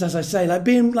limitations, as I say, like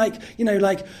being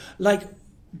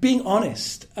being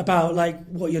honest about like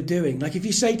what you're doing. Like if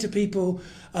you say to people,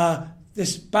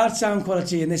 this bad sound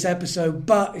quality in this episode,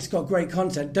 but it's got great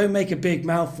content, don't make a big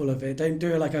mouthful of it. Don't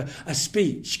do it like a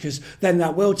speech, because then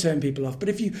that will turn people off. But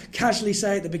if you casually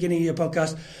say at the beginning of your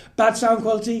podcast, bad sound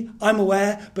quality, I'm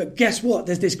aware, but guess what?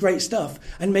 There's this great stuff.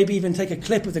 And maybe even take a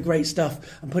clip of the great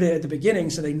stuff and put it at the beginning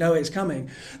so they know it's coming.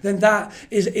 Then that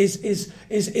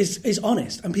is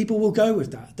honest. And people will go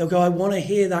with that. They'll go, I want to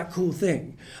hear that cool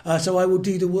thing. So I will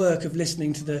do the work of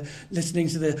listening to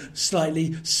the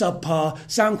slightly subpar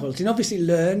sound quality. And obviously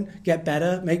learn, get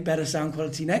better, make better sound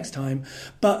quality next time.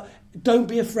 But don't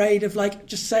be afraid of like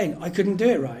just saying, I couldn't do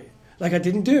it right. Like I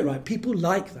didn't do it right. People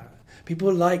like that.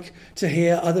 People like to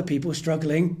hear other people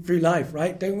struggling through life,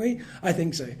 right? Don't we? I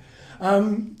think so.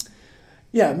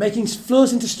 Making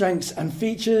flaws into strengths and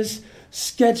features,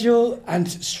 schedule and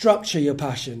structure your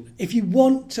passion. If you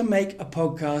want to make a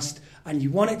podcast and you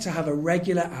want it to have a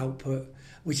regular output,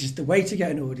 which is the way to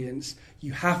get an audience,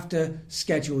 you have to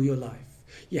schedule your life.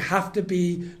 You have to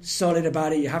be solid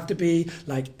about it. You have to be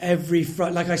like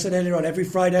like I said earlier on, every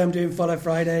Friday I'm doing Follow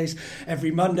Fridays.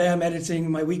 Every Monday I'm editing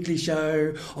my weekly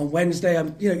show. On Wednesday,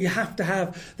 you have to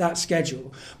have that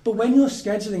schedule. But when you're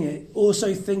scheduling it,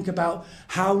 also think about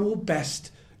how will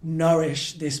best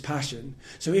nourish this passion.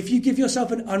 So if you give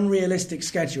yourself an unrealistic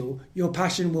schedule, your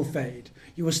passion will fade.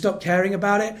 You will stop caring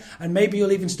about it, and maybe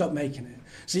you'll even stop making it.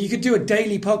 So you could do a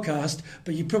daily podcast,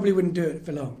 but you probably wouldn't do it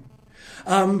for long.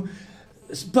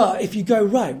 But if you go,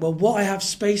 right, well, what I have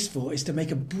space for is to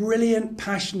make a brilliant,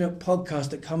 passionate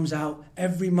podcast that comes out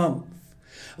every month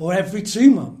or every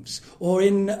 2 months or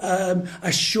in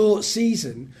a short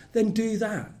season, then do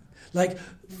that. Like,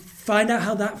 find out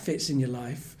how that fits in your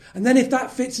life. And then if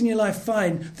that fits in your life,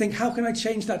 fine. Think, how can I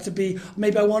change that to be,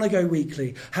 maybe I want to go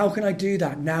weekly. How can I do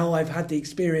that now I've had the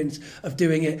experience of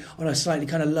doing it on a slightly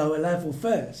kind of lower level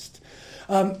first?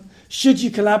 Should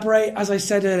you collaborate? As I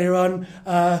said earlier on,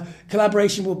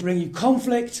 collaboration will bring you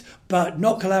conflict, but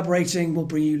not collaborating will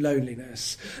bring you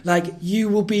loneliness. Like you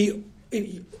will be,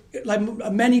 like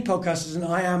many podcasters, and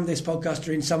I am this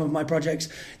podcaster in some of my projects,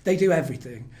 they do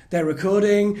everything. They're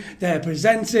recording, they're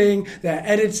presenting, they're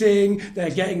editing, they're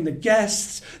getting the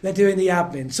guests, they're doing the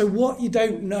admin. So what you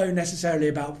don't know necessarily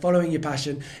about following your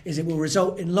passion is it will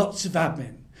result in lots of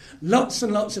admin. Lots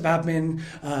and lots of admin,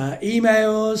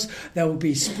 emails, there will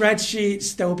be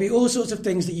spreadsheets, there will be all sorts of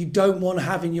things that you don't want to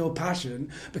have in your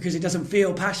passion because it doesn't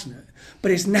feel passionate.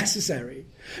 But it's necessary.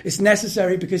 It's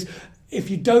necessary because if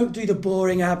you don't do the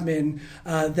boring admin,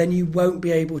 then you won't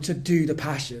be able to do the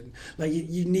passion. Like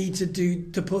you need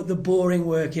to put the boring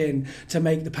work in to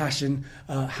make the passion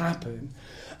happen.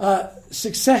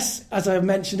 Success, as I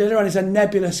mentioned earlier on, is a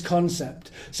nebulous concept.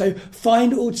 So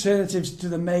find alternatives to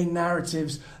the main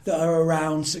narratives that are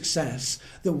around success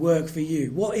that work for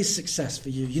you. What is success for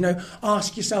you?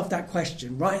 Ask yourself that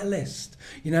question. Write a list,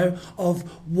 of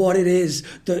what it is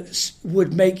that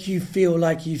would make you feel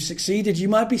like you've succeeded. You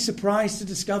might be surprised to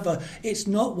discover it's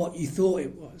not what you thought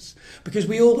it was, because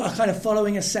we all are kind of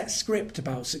following a set script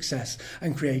about success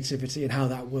and creativity and how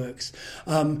that works,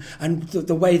 and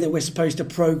the way that we're supposed to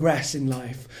progress in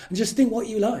life, and just think what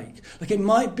you like. Like, it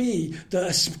might be that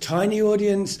a tiny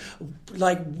audience,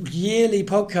 like yearly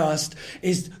podcast,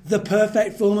 is the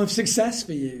perfect form of success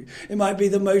for you. It might be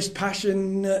the most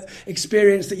passionate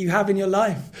experience that you have in your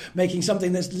life, making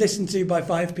something that's listened to by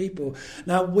 5 people.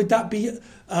 Now, would that be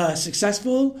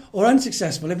successful or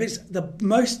unsuccessful? If it's the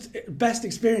best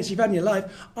experience you've had in your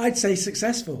life, I'd say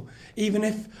successful, even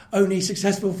if only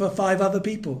successful for 5 other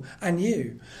people and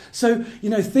you. So,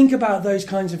 think about those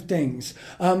kinds of things.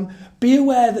 Be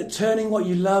aware that turning what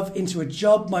you love into a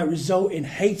job might result in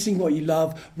hating what you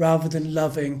love rather than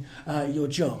loving your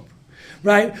job.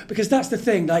 Right? Because that's the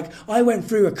thing. Like, I went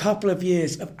through a couple of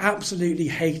years of absolutely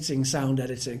hating sound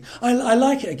editing. I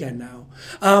like it again now.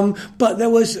 But there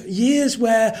was years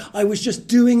where I was just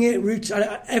doing it,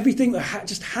 everything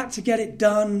just had to get it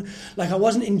done. Like, I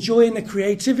wasn't enjoying the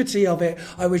creativity of it.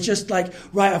 I was just like,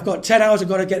 right, I've got 10 hours, I've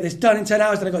got to get this done in 10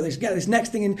 hours, then I've got to get this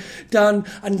next thing done.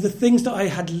 And the things that I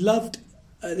had loved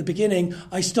at the beginning,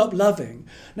 I stopped loving.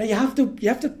 Now, you have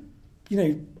to,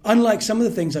 unlike some of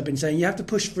the things I've been saying, you have to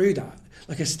push through that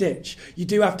like a stitch. You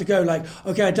do have to go like,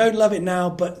 okay, I don't love it now,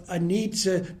 but I need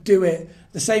to do it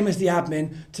the same as the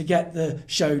admin to get the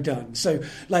show done. So,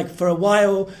 like, for a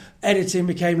while, editing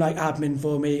became like admin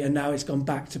for me, and now it's gone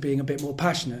back to being a bit more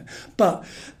passionate. But,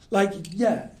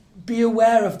 be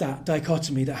aware of that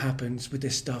dichotomy that happens with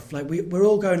this stuff. Like, we're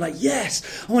all going like,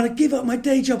 yes, I want to give up my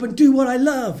day job and do what I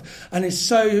love. And it's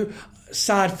so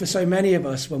sad for so many of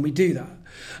us when we do that.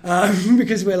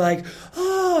 Because we're like,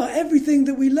 everything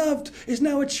that we loved is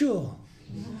now a chore.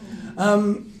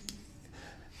 And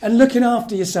looking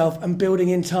after yourself and building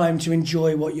in time to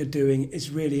enjoy what you're doing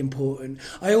is really important.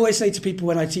 I always say to people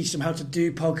when I teach them how to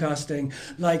do podcasting,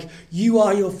 like, you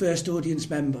are your first audience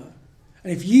member.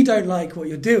 And if you don't like what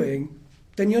you're doing,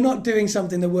 then you're not doing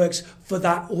something that works for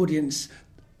that audience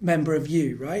member of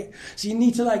you, right? So you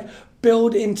need to,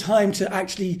 build in time to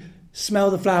actually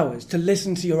smell the flowers, to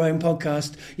listen to your own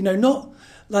podcast. Not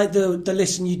like the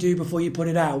listen you do before you put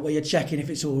it out, where you're checking if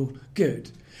it's all good.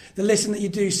 The listen that you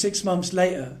do 6 months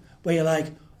later, where you're like,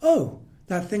 oh,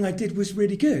 that thing I did was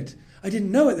really good. I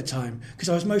didn't know at the time because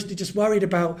I was mostly just worried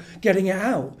about getting it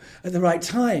out at the right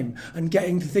time and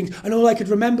getting the things. And all I could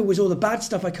remember was all the bad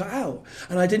stuff I cut out.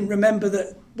 And I didn't remember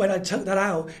that when I took that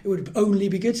out, it would only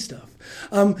be good stuff.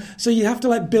 So you have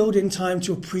to build in time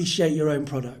to appreciate your own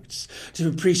products, to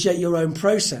appreciate your own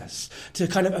process, to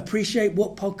kind of appreciate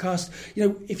what podcast,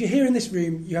 if you're here in this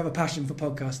room, you have a passion for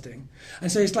podcasting.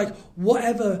 And so it's like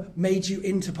whatever made you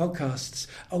into podcasts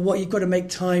are what you've got to make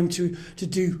time to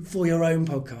do for your own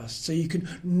podcast. So you can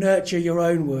nurture your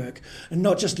own work and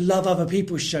not just love other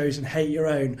people's shows and hate your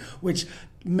own, which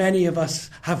many of us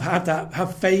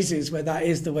have phases where that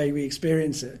is the way we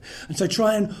experience it. And so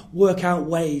try and work out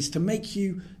ways to make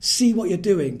you see what you're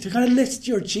doing, to kind of list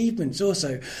your achievements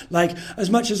also. Like, as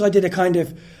much as I did a kind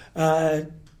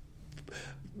of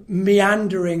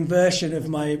meandering version of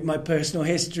my personal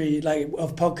history,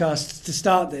 of podcasts to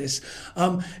start this,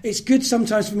 it's good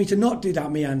sometimes for me to not do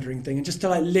that meandering thing and just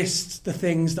to list the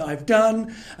things that I've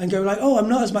done and go I'm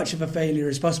not as much of a failure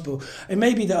as possible. It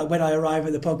may be that when I arrive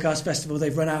at the podcast festival,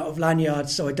 they've run out of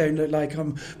lanyards, so I don't look like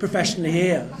I'm professionally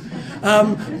here.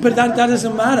 But that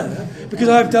doesn't matter, because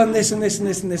I've done this and this and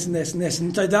this and this and this and this,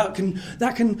 and so that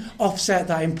can offset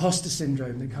that imposter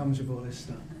syndrome that comes with all this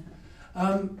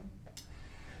stuff.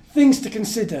 Things to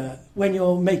consider when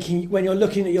you're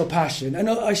looking at your passion. And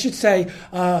I should say,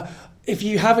 if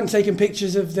you haven't taken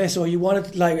pictures of this, or you want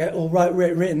to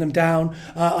written them down,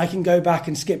 I can go back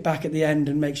and skip back at the end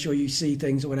and make sure you see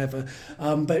things or whatever.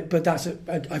 But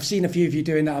I've seen a few of you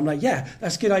doing that. I'm like, yeah,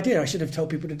 that's a good idea. I should have told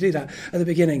people to do that at the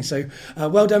beginning. So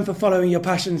well done for following your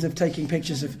passions of taking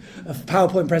pictures of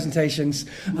PowerPoint presentations.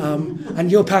 And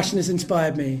your passion has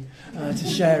inspired me to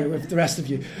share it with the rest of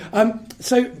you.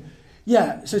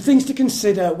 So things to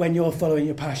consider when you're following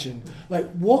your passion.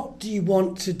 What do you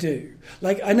want to do?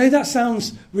 I know that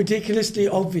sounds ridiculously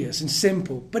obvious and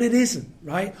simple, but it isn't,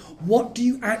 right? What do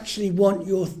you actually want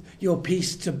your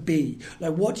piece to be?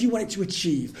 What do you want it to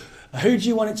achieve? Who do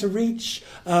you want it to reach?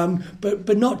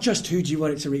 But not just who do you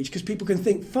want it to reach, because people can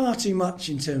think far too much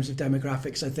in terms of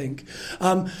demographics, I think.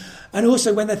 And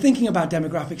also, when they're thinking about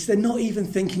demographics, they're not even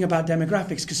thinking about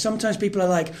demographics, because sometimes people are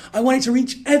like, I want it to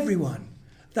reach everyone.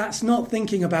 That's not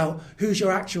thinking about who's your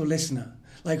actual listener.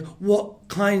 What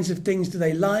kinds of things do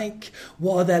they like?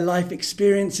 What are their life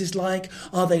experiences like?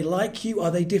 Are they like you?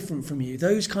 Are they different from you?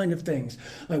 Those kind of things.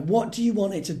 What do you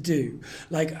want it to do?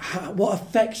 What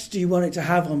effects do you want it to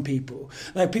have on people?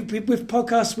 With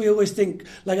podcasts, we always think,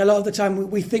 a lot of the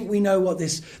time, we think we know what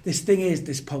this thing is,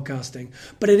 this podcasting.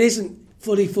 But it isn't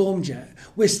fully formed yet.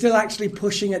 We're still actually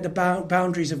pushing at the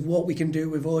boundaries of what we can do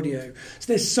with audio. So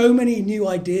there's so many new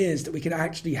ideas that we can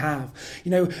actually have.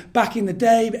 Back in the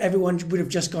day, everyone would have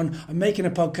just gone, I'm making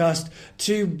a podcast,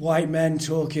 two white men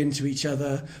talking to each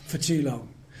other for too long.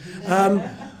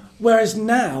 Whereas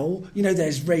now,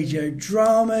 there's radio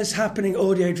dramas happening,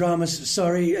 audio dramas,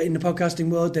 in the podcasting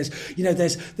world. There's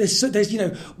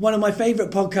one of my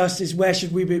favourite podcasts is Where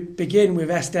Should We Begin with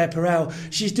Esther Perel.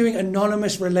 She's doing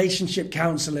anonymous relationship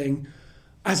counselling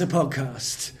as a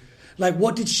podcast. Like,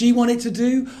 what did she want it to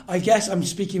do? I guess I'm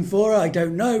speaking for her. I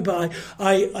don't know, but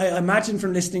I imagine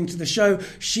from listening to the show,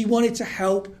 she wanted to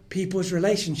help people's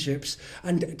relationships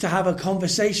and to have a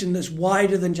conversation that's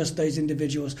wider than just those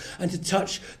individuals and to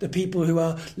touch the people who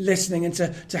are listening and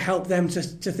to help them to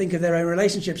think of their own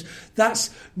relationships. That's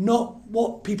not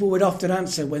what people would often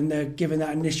answer when they're given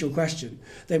that initial question.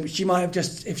 She might have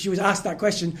just, if she was asked that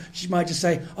question, she might just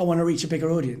say, I want to reach a bigger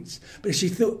audience. But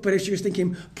if she was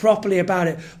thinking properly about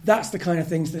it, that's the kind of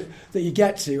things that you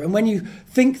get to. And when you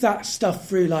think that stuff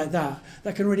through like that,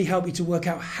 that can really help you to work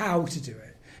out how to do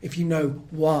it, if you know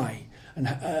why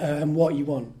and what you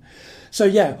want. So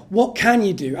what can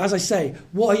you do? As I say,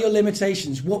 what are your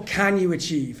limitations? What can you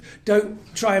achieve? Don't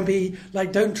try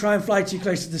and fly too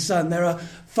close to the sun. There are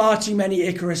far too many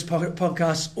Icarus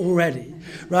podcasts already,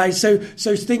 right? So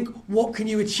think, what can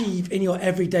you achieve in your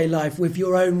everyday life with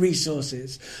your own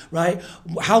resources, right?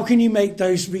 How can you make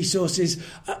those resources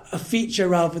a feature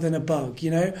rather than a bug,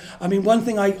 I mean, one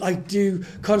thing I do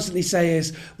constantly say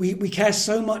is we care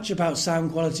so much about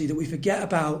sound quality that we forget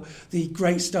about the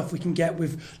great stuff we can get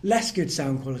with less good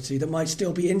sound quality that might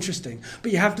still be interesting.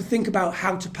 But you have to think about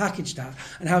how to package that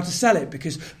and how to sell it,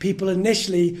 because people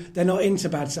initially, they're not into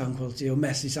bad sound quality or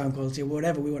messy sound quality or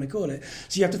whatever we want to call it.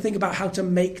 So you have to think about how to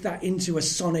make that into a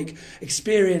sonic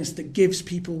experience that gives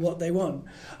people what they want.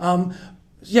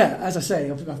 As I say,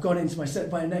 I've gone into my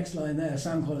next line there,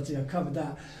 sound quality, I've covered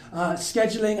that.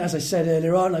 Scheduling, as I said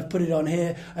earlier on, I've put it on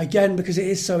here, again, because it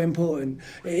is so important.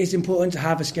 It is important to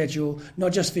have a schedule,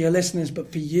 not just for your listeners,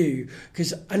 but for you.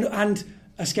 And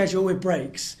a schedule with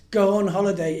breaks. Go on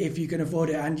holiday if you can afford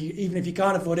it, and even if you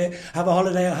can't afford it, have a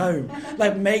holiday at home.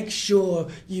 Make sure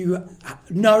you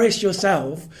nourish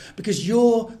yourself, because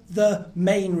you're the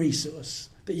main resource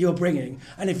that you're bringing.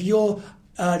 And if you're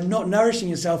not nourishing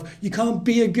yourself, you can't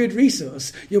be a good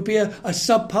resource. You'll be a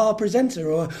subpar presenter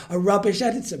or a rubbish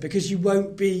editor, because you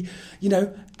won't be,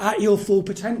 at your full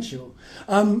potential.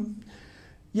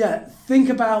 Think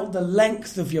about the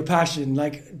length of your passion.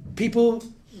 People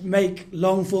make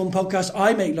long-form podcasts.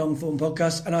 I make long-form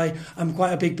podcasts, and I'm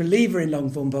quite a big believer in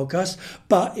long-form podcasts.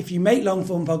 But if you make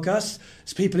long-form podcasts,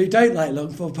 people who don't like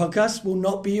long-form podcasts will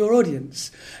not be your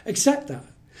audience. Accept that.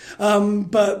 I'm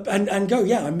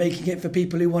making it for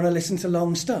people who want to listen to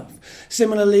long stuff.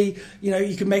 Similarly,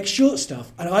 you can make short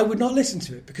stuff, and I would not listen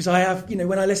to it, because I have,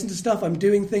 when I listen to stuff, I'm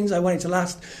doing things, I want it to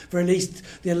last for at least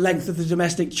the length of the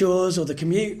domestic chores or the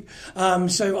commute.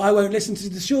 So I won't listen to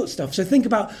the short stuff. So think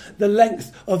about the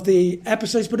length of the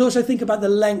episodes, but also think about the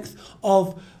length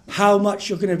of how much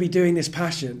you're going to be doing this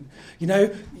passion.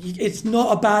 It's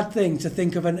not a bad thing to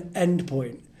think of an end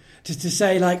point. To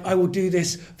say, I will do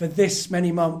this for this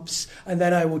many months, and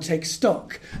then I will take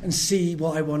stock and see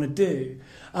what I want to do.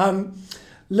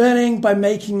 Learning by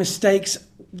making mistakes.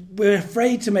 We're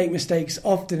afraid to make mistakes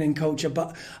often in culture,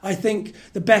 but I think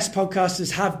the best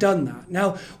podcasters have done that.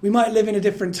 Now, we might live in a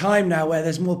different time now where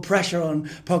there's more pressure on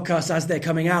podcasts as they're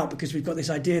coming out, because we've got this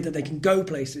idea that they can go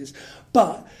places.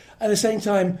 But at the same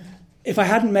time, if I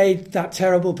hadn't made that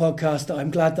terrible podcast that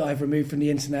I'm glad that I've removed from the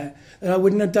internet, then I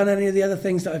wouldn't have done any of the other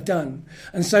things that I've done.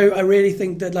 And so I really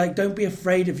think that, don't be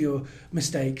afraid of your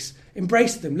mistakes.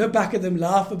 Embrace them. Look back at them.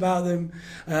 Laugh about them.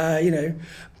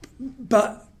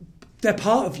 But they're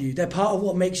part of you. They're part of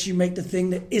what makes you make the thing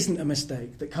that isn't a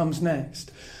mistake that comes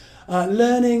next.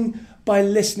 Learning by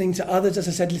listening to others, as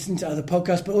I said, listening to other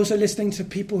podcasts, but also listening to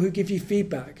people who give you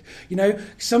feedback.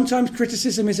 Sometimes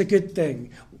criticism is a good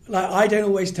thing. I don't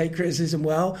always take criticism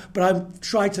well, but I've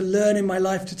tried to learn in my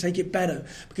life to take it better,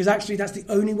 because actually that's the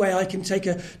only way I can take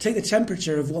the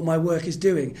temperature of what my work is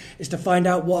doing, is to find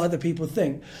out what other people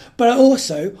think. But I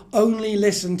also only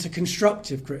listen to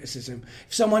constructive criticism.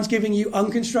 If someone's giving you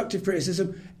unconstructive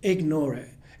criticism, ignore it.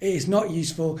 It is not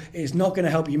useful. It is not going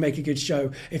to help you make a good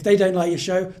show. If they don't like your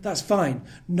show, that's fine.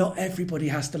 Not everybody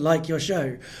has to like your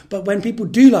show. But when people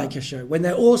do like your show, when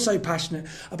they're also passionate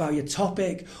about your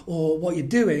topic or what you're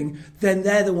doing, then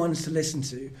they're the ones to listen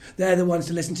to. They're the ones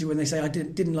to listen to when they say, I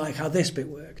didn't like how this bit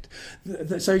worked.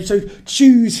 So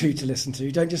choose who to listen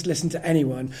to. Don't just listen to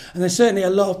anyone. And there's certainly a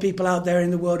lot of people out there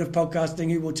in the world of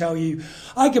podcasting who will tell you,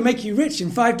 I can make you rich in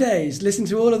 5 days. Listen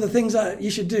to all of the things that you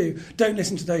should do. Don't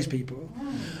listen to those people.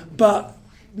 But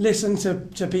listen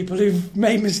to people who've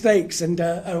made mistakes and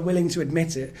are willing to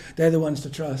admit it. They're the ones to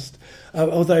trust.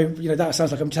 Although, that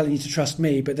sounds like I'm telling you to trust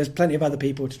me, but there's plenty of other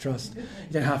people to trust. You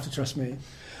don't have to trust me.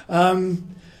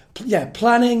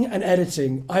 Planning and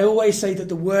editing. I always say that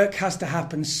the work has to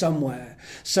happen somewhere.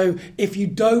 So if you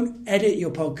don't edit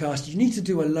your podcast, you need to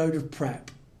do a load of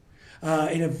prep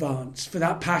in advance for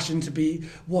that passion to be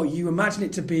what you imagine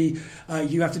it to be.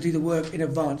 You have to do the work in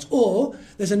advance. Or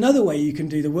there's another way you can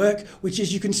do the work, which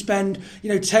is you can spend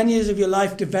 10 years of your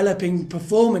life developing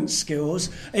performance skills,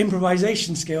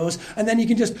 improvisation skills, and then you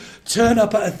can just turn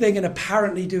up at a thing and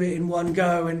apparently do it in one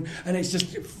go, and it's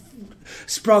just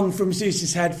sprung from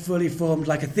Zeus's head, fully formed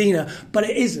like Athena, but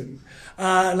it isn't.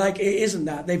 It isn't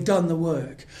that. They've done the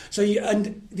work.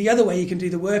 And the other way you can do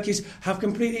the work is have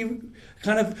completely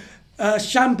kind of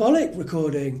shambolic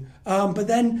recording, but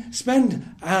then spend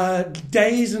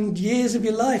days and years of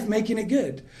your life making it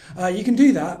good. You can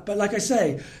do that, but like I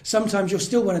say, sometimes you'll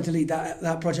still want to delete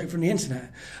that project from the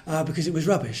internet because it was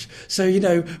rubbish. So,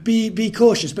 be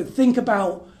cautious, but think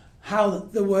about how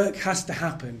the work has to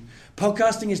happen.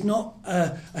 Podcasting is not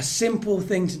a simple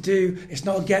thing to do. It's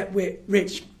not a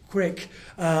get-rich quick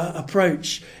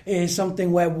approach. It is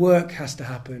something where work has to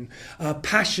happen.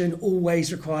 Passion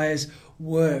always requires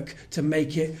work to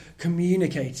make it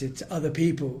communicated to other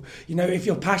people. If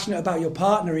you're passionate about your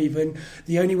partner, even,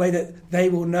 the only way that they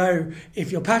will know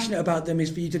if you're passionate about them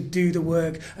is for you to do the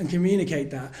work and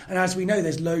communicate that. And as we know,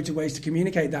 there's loads of ways to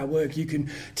communicate that work. You can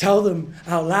tell them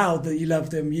out loud that you love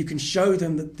them. You can show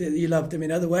them that you love them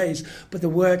in other ways, but the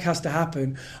work has to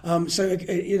happen. It's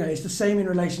the same in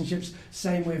relationships,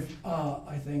 same with art,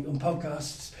 I think, on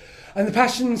podcasts. And the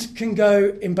passions can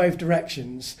go in both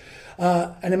directions.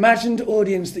 An imagined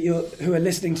audience who are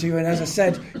listening to you, and as I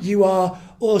said, you are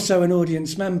also an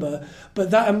audience member,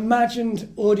 but that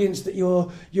imagined audience that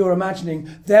you're imagining,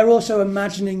 they're also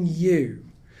imagining you.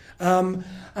 And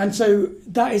so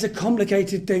that is a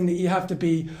complicated thing that you have to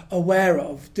be aware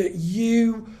of, that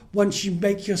once you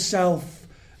make yourself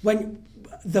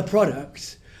the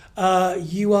product,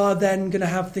 you are then going to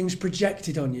have things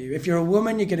projected on you. If you're a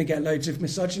woman, you're going to get loads of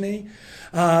misogyny,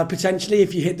 potentially,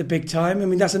 if you hit the big time. I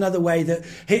mean, that's another way that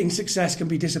hitting success can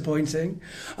be disappointing.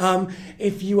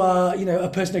 If you are, a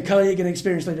person of colour, you're going to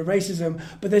experience loads of racism.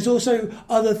 But there's also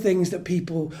other things that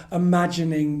people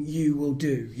imagining you will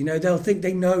do. They'll think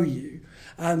they know you.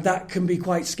 And that can be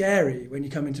quite scary when you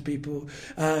come into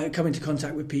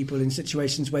contact with people in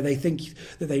situations where they think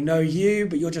that they know you,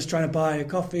 but you're just trying to buy a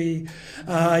coffee,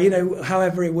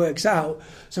 however it works out.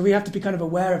 So we have to be kind of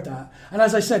aware of that. And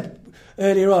as I said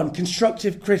earlier on,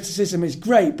 constructive criticism is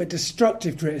great, but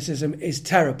destructive criticism is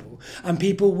terrible. And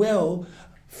people will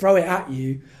throw it at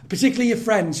you, particularly your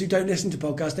friends who don't listen to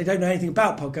podcasts. They don't know anything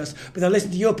about podcasts, but they'll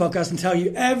listen to your podcast and tell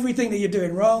you everything that you're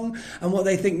doing wrong and what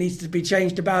they think needs to be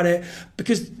changed about it,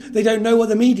 because they don't know what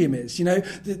the medium is. They're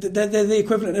the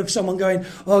equivalent of someone going,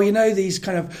 these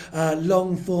kind of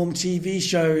long-form TV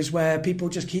shows where people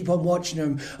just keep on watching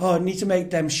them. I need to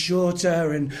make them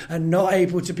shorter and not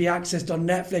able to be accessed on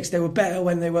Netflix. They were better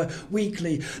when they were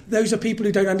weekly. Those are people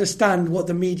who don't understand what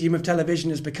the medium of television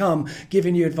has become,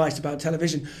 giving you advice about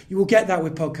television. You will get that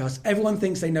with podcasts. Everyone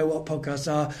thinks they know what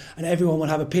podcasts are, and everyone will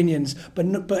have opinions. But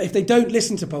if they don't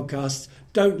listen to podcasts,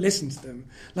 don't listen to them.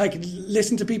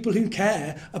 Listen to people who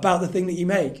care about the thing that you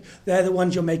make. They're the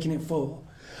ones you're making it for.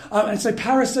 And so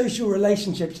parasocial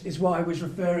relationships is what I was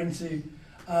referring to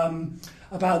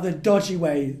about the dodgy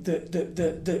way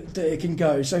that it can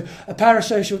go. So a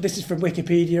parasocial, this is from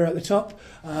Wikipedia at the top,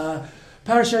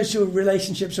 parasocial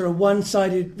relationships are a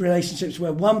one-sided relationships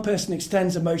where one person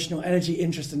extends emotional energy,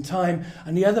 interest and time,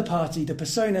 and the other party, the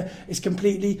persona, is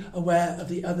completely unaware of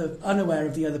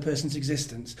the other person's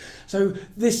existence. So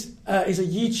this is a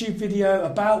YouTube video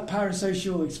about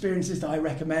parasocial experiences that I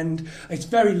recommend. It's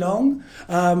very long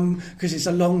because it's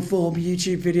a long-form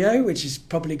YouTube video, which has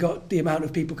probably got the amount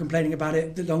of people complaining about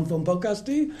it that long-form podcasts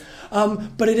do.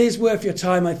 But it is worth your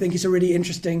time. I think it's a really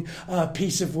interesting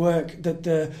piece of work that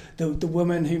the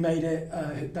woman who made it,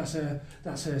 that's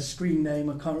her screen name,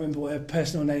 I can't remember what her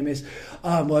personal name is,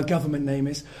 what her government name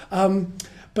is,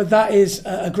 But that is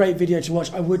a great video to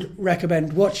watch. I would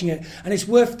recommend watching it. And it's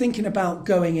worth thinking about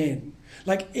going in.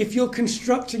 Like, if you're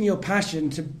constructing your passion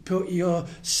to put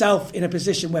yourself in a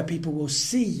position where people will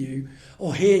see you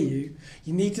or hear you,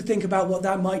 you need to think about what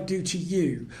that might do to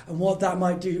you and what that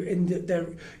might do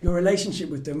in your relationship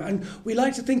with them. And we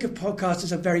like to think of podcasts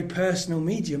as a very personal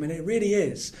medium, and it really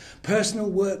is. Personal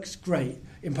works great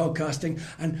in podcasting,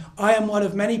 and I am one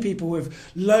of many people with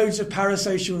loads of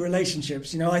parasocial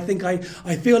relationships. You know, I think I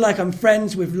feel like I'm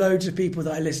friends with loads of people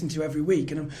that I listen to every week,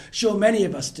 and I'm sure many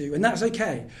of us do, and that's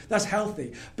okay, that's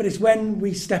healthy. But it's when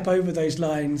we step over those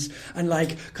lines and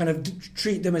like kind of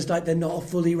treat them as like they're not a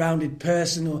fully rounded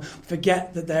person, or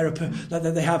forget that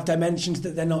that they have dimensions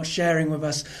that they're not sharing with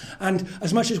us. And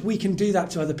as much as we can do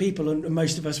that to other people, and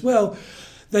most of us will,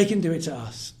 they can do it to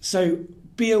us. So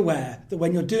be aware that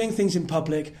when you're doing things in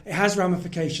public, it has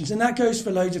ramifications. And that goes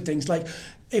for loads of things. Like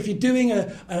if you're doing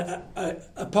a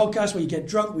podcast where you get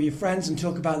drunk with your friends and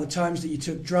talk about the times that you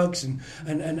took drugs and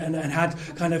had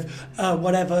kind of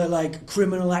whatever, like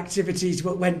criminal activities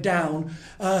went down,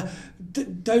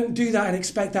 don't do that and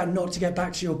expect that not to get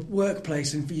back to your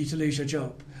workplace and for you to lose your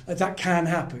job. That can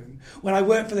happen. When I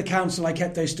worked for the council, I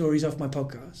kept those stories off my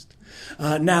podcast.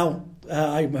 Now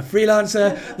I'm a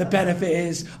freelancer. The benefit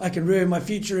is I can ruin my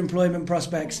future employment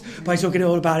prospects by talking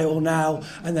all about it all now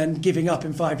and then giving up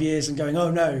in 5 years and going, oh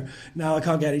no, now I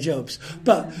can't get any jobs.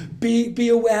 But be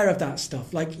aware of that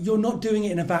stuff. Like, you're not doing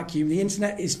it in a vacuum. The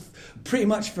internet is pretty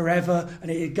much forever, and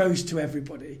it goes to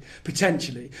everybody,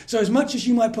 potentially. So as much as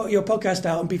you might put your podcast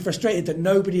out and be frustrated that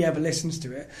nobody ever listens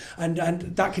to it, and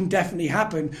that can definitely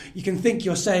happen, you can think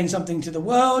you're saying something to the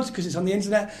world because it's on the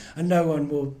internet and no one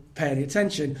will pay any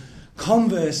attention.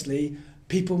 Conversely,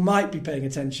 people might be paying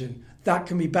attention. That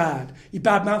can be bad. You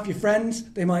badmouth your friends,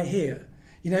 they might hear.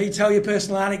 You know, you tell your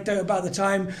personal anecdote about the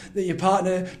time that your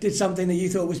partner did something that you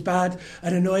thought was bad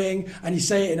and annoying, and you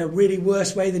say it in a really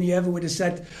worse way than you ever would have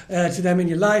said to them in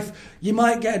your life. You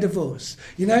might get a divorce.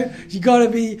 You know, you got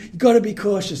to be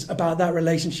cautious about that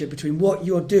relationship between what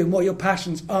you're doing, what your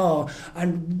passions are,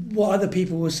 and what other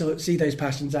people will see those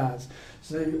passions as.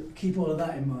 So keep all of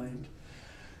that in mind.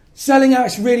 Selling out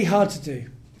is really hard to do.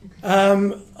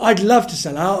 I'd love to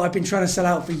sell out. I've been trying to sell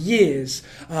out for years,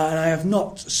 and I have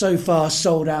not so far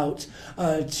sold out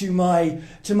to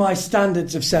my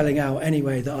standards of selling out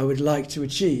anyway that I would like to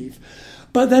achieve.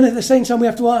 But then at the same time, we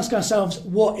have to ask ourselves,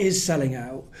 what is selling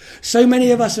out? So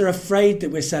many of us are afraid that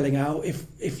we're selling out.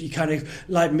 If you kind of,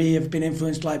 like me, have been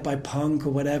influenced like by punk or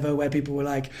whatever, where people were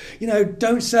like, you know,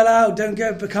 don't sell out, don't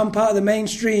become part of the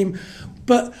mainstream.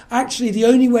 But actually, the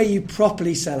only way you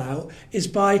properly sell out is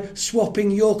by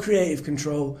swapping your creative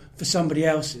control for somebody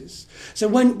else's. So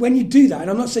when you do that, and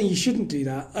I'm not saying you shouldn't do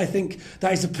that, I think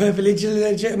that is a perfectly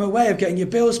legitimate way of getting your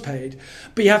bills paid.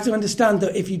 But you have to understand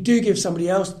that if you do give somebody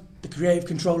else the creative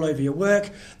control over your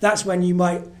work, that's when you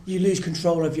lose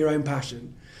control of your own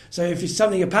passion. So if it's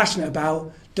something you're passionate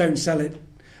about, don't sell it.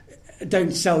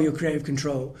 Don't sell your creative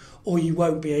control, or you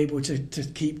won't be able to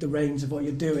keep the reins of what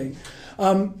you're doing.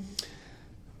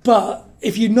 But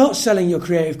if you're not selling your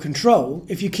creative control,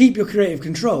 if you keep your creative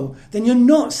control, then you're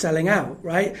not selling out,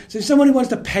 right? So if someone who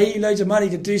wants to pay you loads of money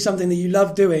to do something that you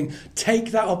love doing,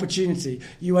 take that opportunity.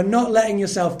 You are not letting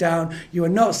yourself down. You are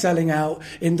not selling out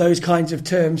in those kinds of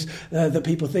terms that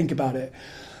people think about it.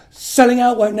 Selling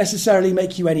out won't necessarily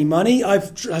make you any money.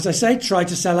 I've, as I say, tried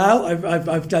to sell out.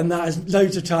 I've done that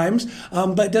loads of times,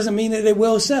 but it doesn't mean that it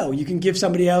will sell. You can give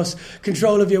somebody else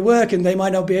control of your work, and they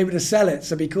might not be able to sell it.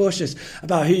 So be cautious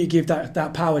about who you give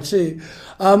that power to.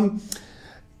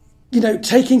 You know,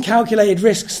 taking calculated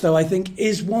risks, though, I think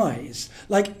is wise.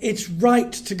 Like, it's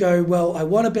right to go, well, I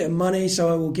want a bit of money, so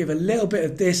I will give a little bit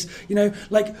of this. You know,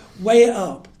 like, weigh it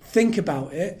up, think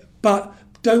about it, but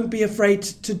don't be afraid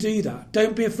to do that.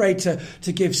 Don't be afraid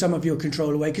to give some of your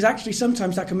control away, because actually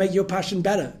sometimes that can make your passion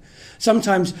better.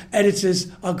 Sometimes editors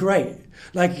are great.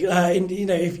 Like,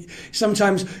 if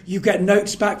sometimes you get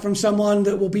notes back from someone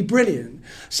that will be brilliant.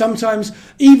 Sometimes,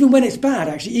 even when it's bad,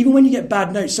 actually, even when you get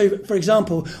bad notes. So, for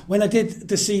example, when I did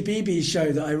the CBeebies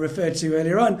show that I referred to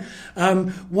earlier on,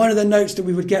 one of the notes that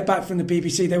we would get back from the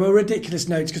BBC, they were ridiculous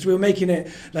notes because we were making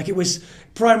it like it was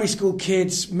primary school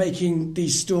kids making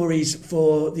these stories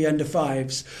for the under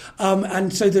fives.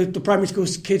 And so the primary school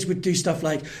kids would do stuff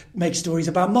like make stories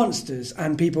about monsters,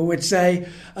 and people would say,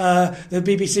 the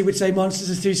BBC would say monsters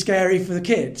are too scary for the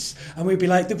kids, and we'd be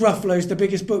like, the Gruffalo's the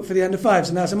biggest book for the under fives,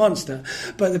 and that's a monster.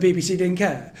 But the BBC didn't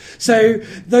care. So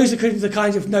those are the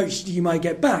kinds of notes you might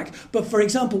get back. But for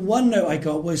example, one note I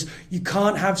got was, you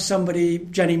can't have somebody,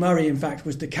 Jenny Murray in fact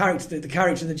was the character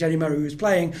that Jenny Murray was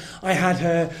playing. I had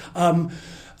her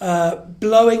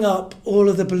blowing up all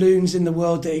of the balloons in the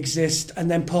world that exist and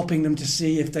then popping them to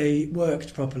see if they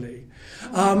worked properly.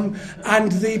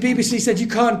 And the BBC said you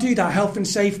can't do that. Health and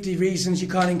safety reasons, you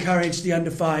can't encourage the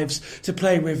under-5s to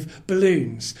play with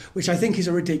balloons, which I think is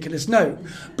a ridiculous note.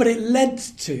 But it led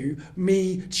to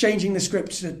me changing the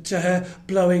script to her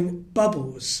blowing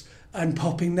bubbles and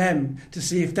popping them to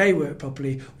see if they work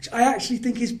properly, which I actually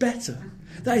think is better.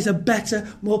 That is a better,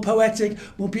 more poetic,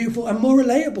 more beautiful and more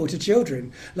relatable to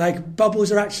children. Like,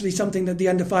 bubbles are actually something that the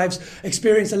under-5s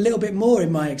experience a little bit more,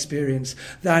 in my experience,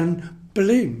 than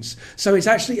balloons. So it's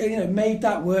actually, made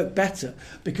that work better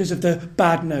because of the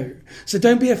bad note. So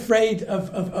don't be afraid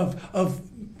of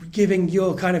giving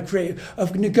your kind of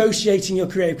of negotiating your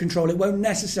creative control. It won't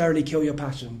necessarily kill your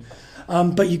passion,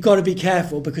 but you've got to be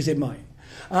careful because it might.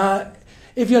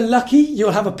 If you're lucky,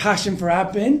 you'll have a passion for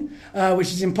admin,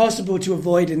 which is impossible to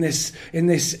avoid in this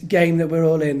game that we're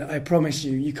all in. I promise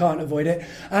you, you can't avoid it.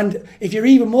 And if you're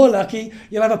even more lucky,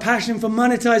 you'll have a passion for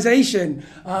monetization,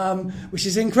 which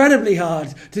is incredibly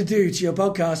hard to do to your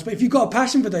podcast. But if you've got a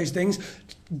passion for those things,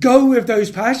 go with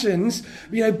those passions,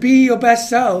 be your best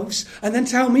selves, and then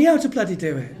tell me how to bloody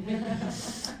do it.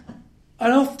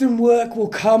 And often work will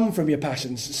come from your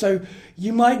passions. So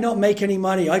you might not make any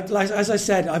money. As I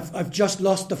said, I've just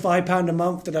lost the £5 a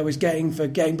month that I was getting for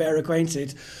getting better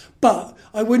acquainted. But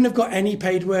I wouldn't have got any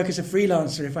paid work as a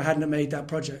freelancer if I hadn't have made that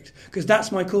project. Because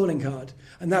that's my calling card.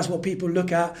 And that's what people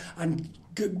look at. And,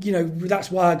 that's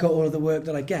why I got all of the work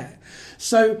that I get.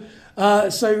 So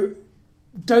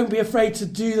don't be afraid to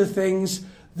do the things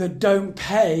that don't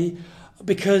pay,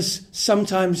 because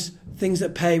sometimes things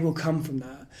that pay will come from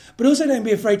that. But also don't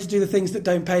be afraid to do the things that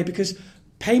don't pay, because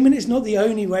payment is not the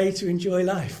only way to enjoy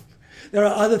life. There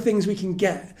are other things we can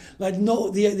get. Like,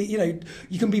 not you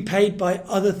can be paid by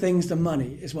other things than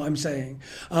money, is what I'm saying.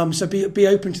 So be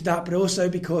open to that, but also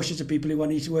be cautious of people who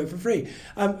want you to work for free.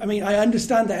 I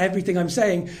understand that everything I'm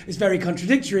saying is very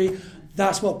contradictory.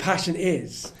 That's what passion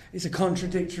is. It's a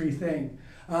contradictory thing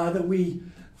that we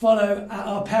follow at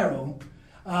our peril,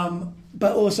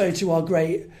 but also to our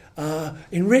great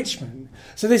enrichment.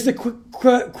 So there's the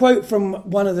quote from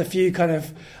one of the few kind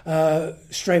of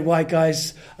straight white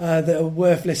guys that are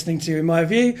worth listening to, in my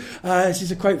view. This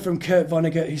is a quote from Kurt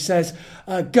Vonnegut, who says,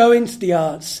 "Go into the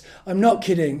arts. I'm not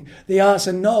kidding. The arts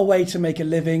are not a way to make a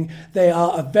living. They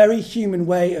are a very human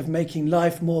way of making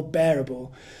life more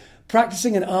bearable.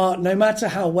 Practicing an art, no matter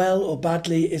how well or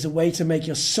badly, is a way to make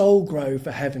your soul grow,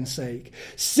 for heaven's sake.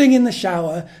 Sing in the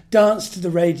shower, dance to the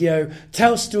radio,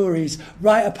 tell stories,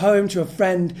 write a poem to a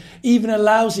friend, even a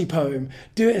lousy poem.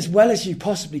 Do it as well as you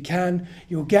possibly can.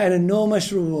 You'll get an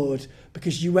enormous reward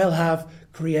because you will have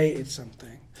created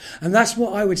something." And that's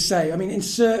what I would say.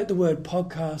 Insert the word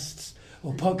podcasts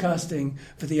or podcasting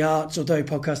for the arts, although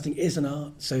podcasting is an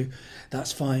art, so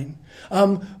that's fine.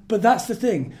 But that's the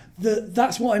thing.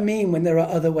 That's what I mean when there are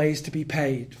other ways to be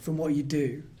paid from what you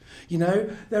do.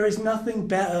 There is nothing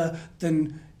better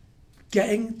than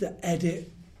getting the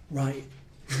edit right.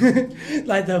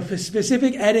 Like the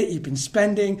specific edit you've been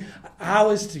spending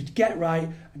hours to get right,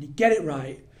 and you get it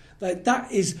right. Like,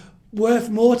 that is worth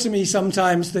more to me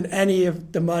sometimes than any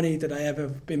of the money that I ever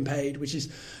been paid, which is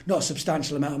not a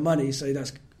substantial amount of money, so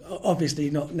that's obviously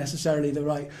not necessarily the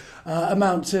right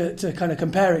amount to kind of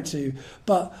compare it to.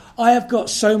 But I have got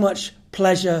so much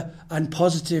pleasure and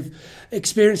positive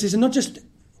experiences, and not just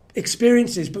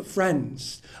experiences, but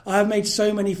friends. I have made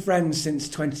so many friends since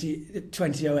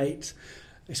 2008.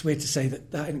 It's weird to say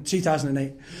that in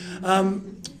 2008.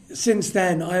 Since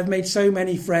then, I have made so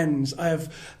many friends. I have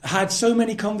had so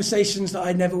many conversations that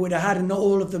I never would have had, and not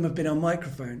all of them have been on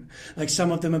microphone. Like,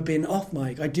 some of them have been off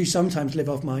mic. I do sometimes live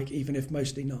off mic, even if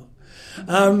mostly not.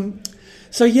 That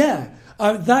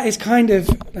is kind of...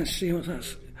 Let's see what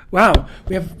that's... Wow,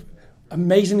 we have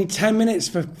amazingly 10 minutes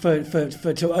for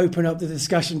to open up the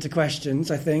discussion to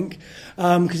questions, I think,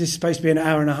 because it's supposed to be an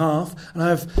hour and a half, and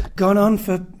I've gone on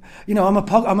for...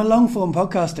 I'm a long-form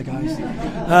podcaster, guys.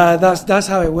 That's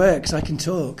how it works. I can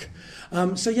talk.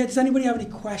 Does anybody have any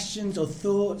questions or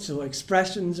thoughts or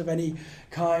expressions of any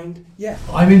kind? Yeah.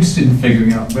 I'm interested in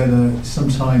figuring out whether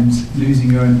sometimes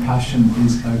losing your own passion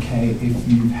is okay if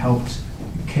you've helped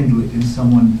kindle it in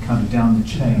someone kind of down the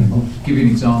chain. I'll give you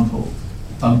an example.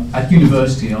 At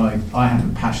university, I had a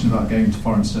passion about going to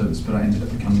foreign service, but I ended up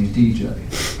becoming a DJ.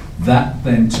 That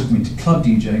then took me to club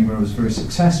DJing, where I was very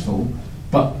successful.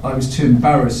 But I was too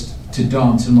embarrassed to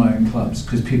dance in my own clubs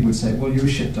because people would say, "Well, you're a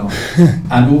shit dancer."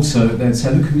 And also they'd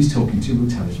say, "Look who he's talking to, we'll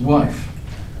tell his wife."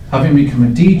 Having become a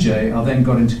DJ, I then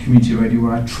got into community radio,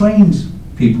 where I trained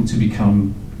people to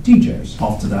become DJs.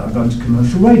 After that, I got into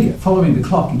commercial radio, following the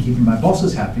clock and keeping my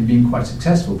bosses happy and being quite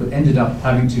successful, but ended up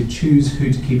having to choose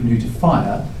who to keep and who to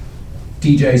fire.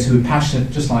 DJs who were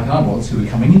passionate, just like I was, who were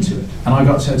coming into it. And I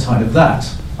got so tired of that,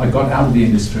 I got out of the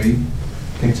industry,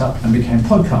 picked up and became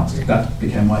podcasting. That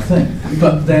became my thing.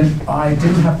 But then I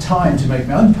didn't have time to make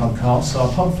my own podcast, so I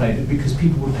podfaded because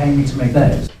people were paying me to make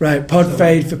theirs. Right,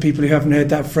 podfade, for people who haven't heard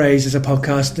that phrase, is a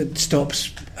podcast that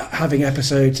stops having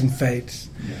episodes and fades.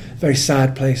 Very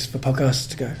sad place for podcasts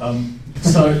to go.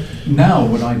 So now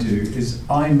what I do is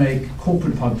I make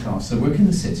corporate podcasts. I work in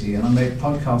the city and I make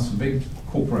podcasts for big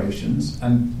corporations,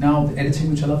 and now the editing,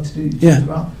 which I love to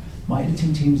do, my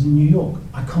editing team's in New York.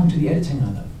 I can't do the editing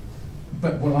either.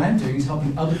 But what I am doing is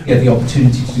helping others get the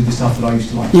opportunity to do the stuff that I used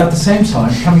to like. At the same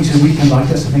time, coming to a weekend like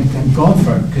this, I think, thank God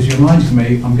for it, because you reminded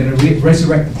me I'm going to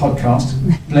resurrect the podcast,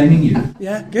 blaming you.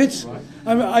 Yeah, good.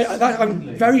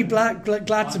 I'm very glad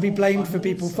to be blamed for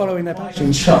people following their passion.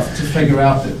 I'm chuffed to figure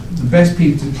out that the best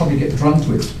people to probably get drunk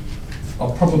with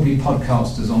are probably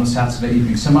podcasters on a Saturday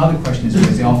evening. So my other question is,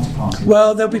 where's the after party?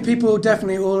 Well, there'll be people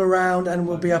definitely all around, and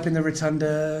we'll be up in the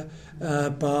Rotunda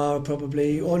bar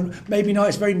probably, or maybe not.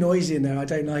 It's very noisy in there. I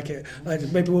don't like it.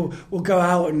 Maybe we'll go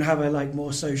out and have a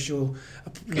more social,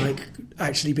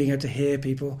 actually being able to hear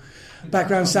people.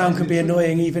 Background sound can be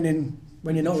annoying even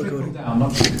when you're not recording. Down,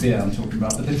 not just the beer I'm talking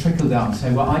about, but they trickle down and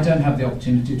say, well, I don't have the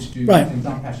opportunity to do things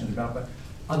I'm passionate about, but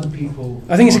other people.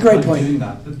 I think it's a great point. Doing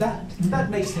that. But that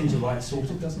makes things right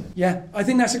sorted, doesn't it? Yeah, I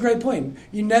think that's a great point.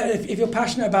 If you're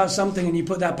passionate about something and you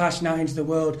put that passion out into the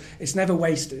world, it's never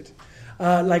wasted.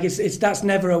 That's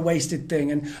never a wasted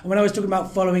thing. And when I was talking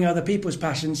about following other people's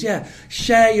passions,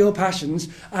 share your passions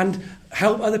and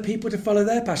help other people to follow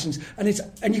their passions.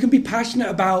 And you can be passionate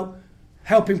about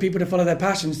helping people to follow their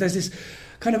passions. There's this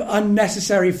kind of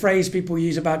unnecessary phrase people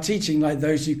use about teaching, like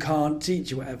those who can't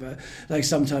teach or whatever, like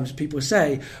sometimes people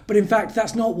say. But in fact,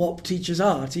 that's not what teachers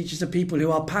are. Teachers are people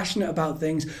who are passionate about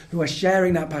things, who are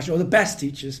sharing that passion, or the best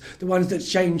teachers, the ones that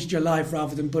changed your life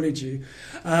rather than bullied you.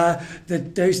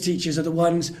 Those teachers are the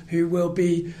ones who will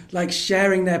be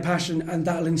sharing their passion, and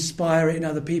that'll inspire it in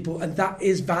other people, and that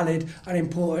is valid and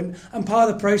important and part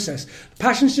of the process.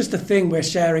 Passion's just a thing we're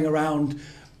sharing around,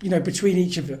 between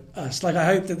each of us. I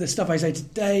hope that the stuff I say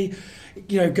today,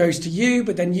 goes to you,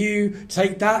 but then you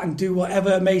take that and do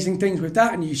whatever amazing things with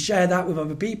that, and you share that with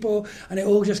other people, and it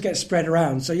all just gets spread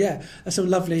around. So that's a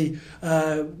lovely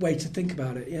way to think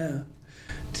about it. Yeah.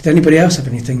 Did anybody else have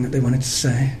anything that they wanted to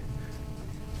say?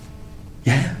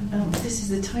 Yeah. This is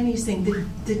the tiniest thing.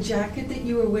 The jacket that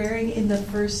you were wearing in the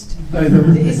first,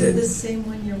 is it the same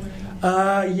one you're wearing?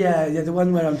 The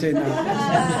one where I'm doing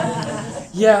that.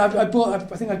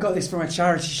 I think I got this from a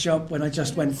charity shop when I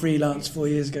just went freelance 4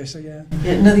 years ago, so yeah.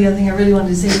 No, the other thing I really wanted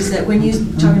to say is that when you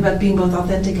talk about being both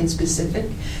authentic and specific,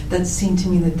 that seemed to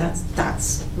me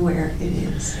that's where it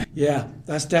is. Yeah,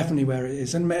 that's definitely where it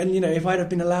is. And if I'd have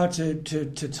been allowed to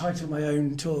title my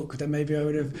own talk, then maybe I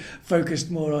would have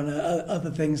focused more on other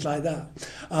things like that.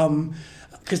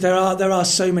 Because there are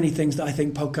so many things that I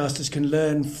think podcasters can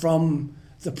learn from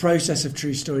the process of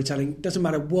true storytelling. It doesn't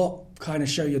matter what kind of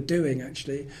show you're doing,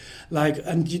 actually.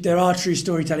 And there are true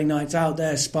storytelling nights out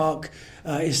there. Spark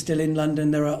is still in London.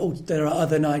 There are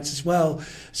other nights as well.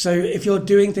 So if you're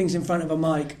doing things in front of a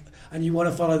mic and you want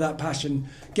to follow that passion,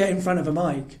 get in front of a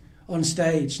mic on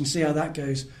stage and see how that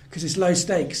goes, because it's low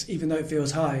stakes, even though it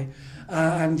feels high.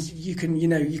 And you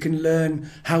can learn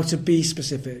how to be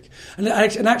specific. And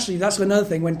actually, that's another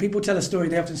thing. When people tell a story,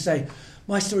 they often say,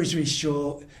 my story's really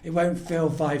short, it won't fill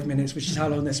 5 minutes, which is how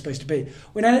long they're supposed to be.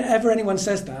 Whenever anyone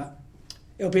says that,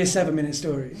 it'll be a 7-minute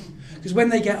story. Because when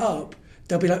they get up,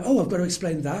 they'll be like, I've got to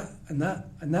explain that and that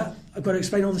and that. I've got to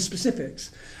explain all the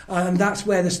specifics. And that's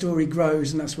where the story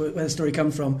grows, and that's where the story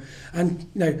comes from. And,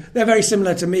 they're very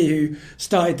similar to me, who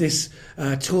started this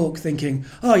talk thinking,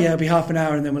 it'll be half an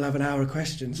hour and then we'll have an hour of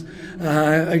questions,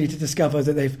 only to discover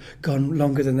that they've gone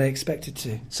longer than they expected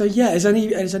to. So, is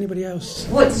anybody else?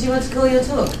 What did you want to call your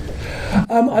talk?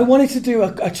 I wanted to do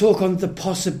a talk on the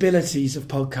possibilities of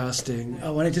podcasting. I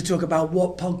wanted to talk about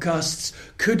what podcasts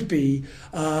could be,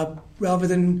 rather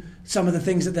than some of the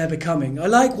things that they're becoming. I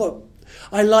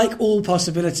like all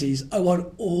possibilities. I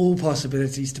want all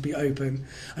possibilities to be open,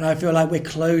 and I feel like we're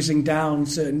closing down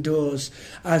certain doors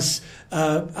as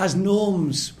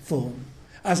norms form.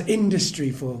 as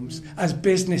industry forms, as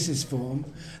businesses form,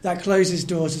 that closes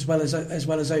doors as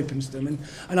well as opens them.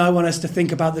 And I want us to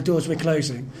think about the doors we're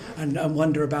closing and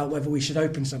wonder about whether we should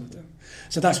open some of them.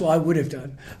 So that's what I would have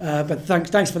done. But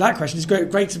thanks for that question. It's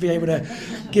great to be able to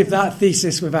give that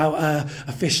thesis without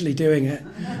officially doing it.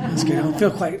 That's good. I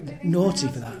feel quite naughty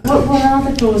for that. What are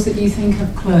the doors that you think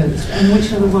have closed, and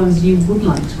which are the ones you would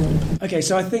like to open? Okay,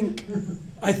 so I think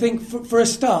for a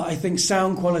start, I think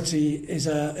sound quality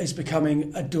is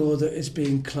becoming a door that is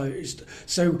being closed.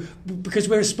 So because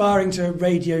we're aspiring to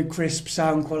radio crisp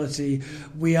sound quality,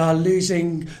 we are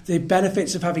losing the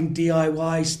benefits of having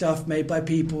DIY stuff made by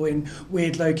people in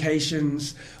weird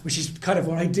locations, which is kind of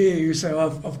what I do. So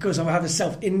of course I have a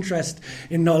self-interest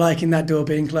in not liking that door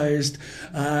being closed.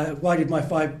 Why did my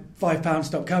 £5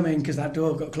 stop coming? Because that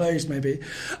door got closed, maybe.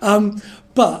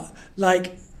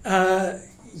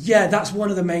 Yeah, that's one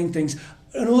of the main things.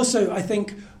 And also, I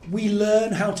think we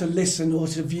learn how to listen or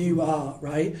to view art,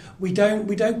 right? We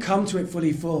don't come to it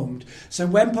fully formed. So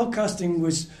when podcasting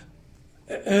was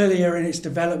earlier in its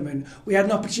development, we had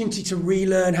an opportunity to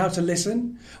relearn how to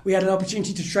listen. We had an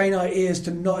opportunity to train our ears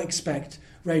to not expect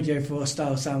Radio 4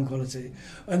 style sound quality.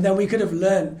 And then we could have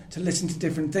learned to listen to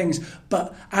different things.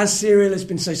 But as Serial has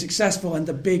been so successful and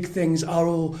the big things are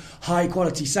all high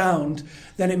quality sound,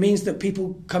 then it means that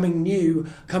people coming new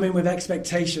come in with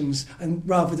expectations, and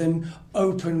rather than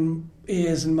open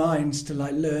ears and minds to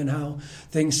learn how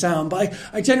things sound. But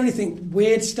I generally think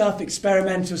weird stuff,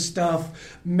 experimental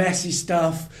stuff, messy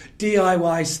stuff,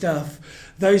 DIY stuff,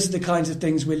 those are the kinds of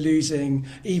things we're losing,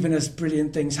 even as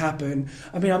brilliant things happen.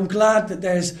 I mean, I'm glad that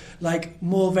there's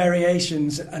more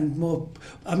variations and more.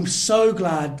 I'm so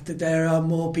glad that there are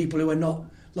more people who are not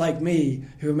like me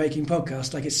who are making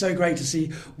podcasts. It's so great to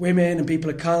see women and people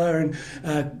of colour and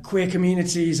queer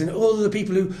communities and all of the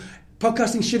people who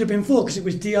podcasting should have been for, because it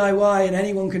was DIY and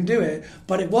anyone can do it,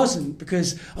 but it wasn't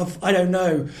because of, I don't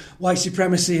know, white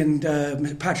supremacy and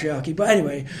patriarchy. But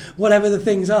anyway, whatever the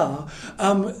things are,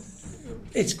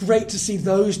 it's great to see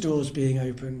those doors being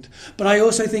opened. But I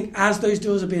also think as those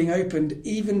doors are being opened,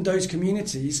 even those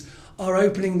communities are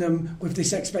opening them with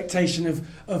this expectation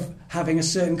of having a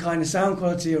certain kind of sound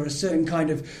quality or a certain kind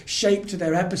of shape to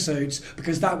their episodes,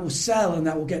 because that will sell and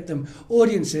that will get them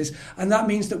audiences. And that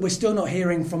means that we're still not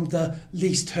hearing from the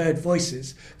least heard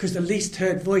voices, because the least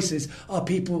heard voices are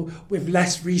people with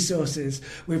less resources,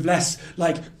 with less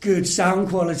good sound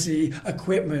quality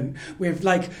equipment, with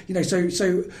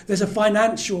so there's a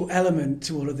financial element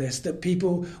to all of this, that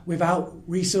people without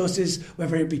resources,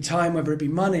 whether it be time, whether it be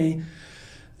money,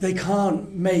 they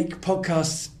can't make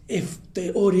podcasts if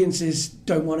the audiences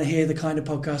don't want to hear the kind of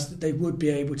podcast that they would be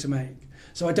able to make.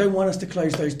 So I don't want us to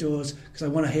close those doors, because I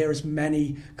want to hear as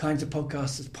many kinds of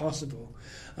podcasts as possible.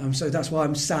 So that's why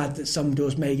I'm sad that some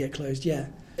doors may get closed, yeah.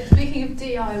 Speaking of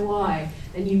DIY,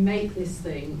 and you make this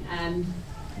thing, and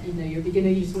you're a beginner,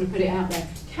 you just want to put it out there.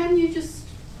 Can you just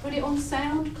put it on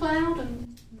SoundCloud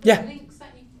and links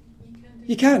that you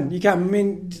can do? You can. I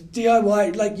mean,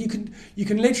 DIY, you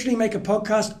can literally make a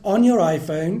podcast on your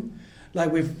iPhone,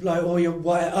 or your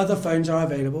other phones are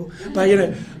available. But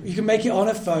you can make it on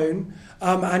a phone,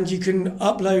 and you can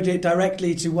upload it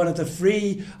directly to one of the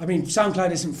free. I mean,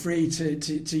 SoundCloud isn't free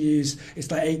to use. It's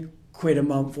 £8 a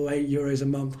month or €8 a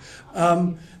month.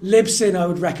 Libsyn I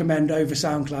would recommend over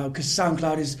SoundCloud, because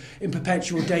SoundCloud is in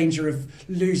perpetual danger of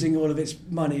losing all of its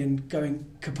money and going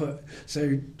kaput.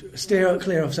 So steer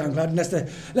clear of SoundCloud unless they're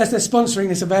sponsoring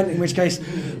this event, in which case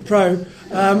pro.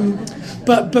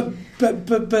 But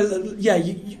yeah,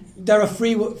 there are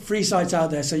free sites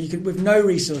out there, so you can, with no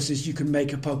resources, you can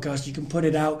make a podcast, you can put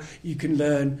it out, you can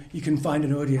learn, you can find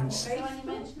an audience.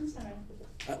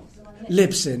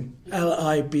 Libsyn,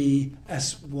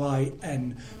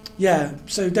 Libsyn. Yeah,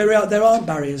 so there aren't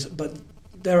barriers, but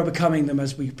there are becoming them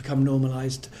as we become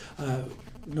normalised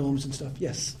norms and stuff.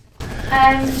 Yes.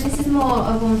 This is more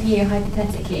of one for you,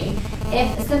 hypothetically.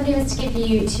 If somebody was to give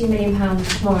you £2 million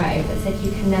tomorrow, but said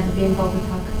you can never be involved with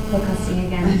podcasting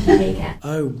again, would you take it?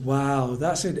 Oh wow,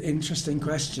 that's an interesting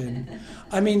question.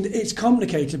 I mean, it's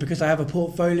complicated because I have a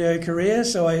portfolio career.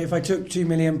 So if I took £2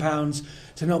 million to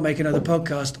not make another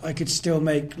podcast, I could still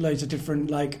make loads of different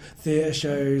theatre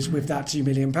shows with that £2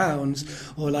 million,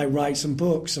 or write some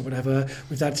books or whatever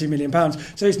with that £2 million.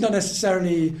 So it's not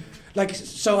necessarily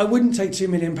so I wouldn't take £2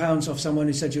 million off someone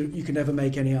who said you can never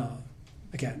make any art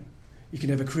again, you can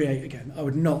never create again. I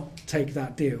would not take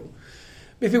that deal.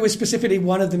 If it was specifically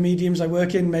one of the mediums I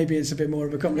work in, maybe it's a bit more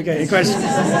of a complicated question.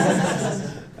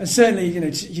 And certainly, you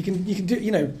can do,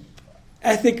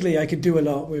 ethically, I could do a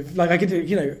lot with, like, I could do,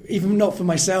 you know, even not for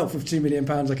myself, with £2 million,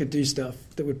 I could do stuff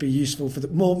that would be useful for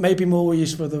maybe more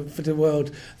useful for the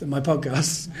world than my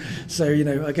podcasts. So, you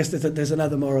know, I guess there's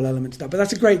another moral element to that. But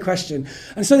that's a great question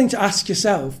and something to ask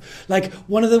yourself. Like,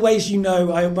 one of the ways you know,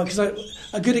 because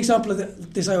a good example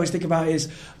of this I always think about is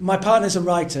my partner's a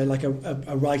writer, like a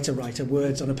writer,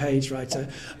 words on a page writer,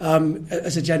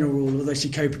 as a general rule, although she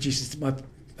co-produces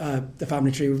the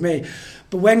Family Tree with me.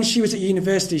 But when she was at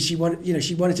university, she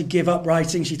wanted to give up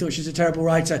writing. She thought she was a terrible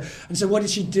writer. And so what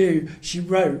did she do? She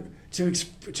wrote to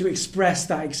express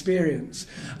that experience.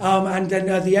 And then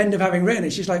at the end of having written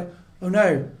it, she's like, oh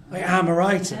no, I am a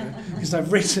writer because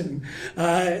I've written.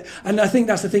 And I think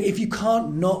that's the thing. If you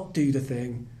can't not do the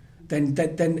thing, then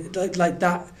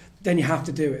you have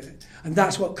to do it. And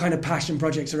that's what kind of passion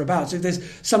projects are about. So if there's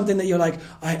something that you're like,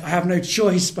 I have no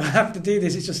choice, but I have to do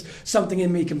this, it's just something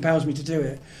in me compels me to do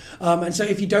it. And so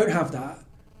if you don't have that,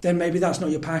 then maybe that's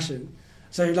not your passion.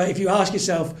 So like if you ask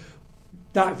yourself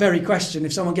that very question,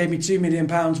 if someone gave me £2 million,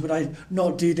 would I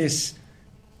not do this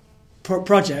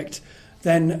project?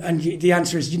 Then, and the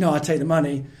answer is, I'd take the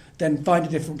money, then find a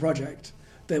different project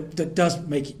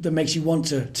that makes you want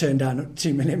to turn down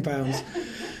 £2 million.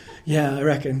 Yeah, I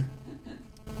reckon.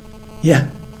 Yeah.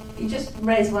 You just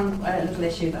raised one little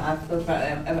issue that I've thought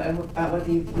about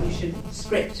whether you should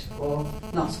script or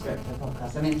not script a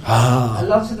podcast. I mean, a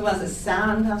lot of the ones that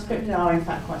sound unscripted are in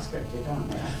fact quite scripted, aren't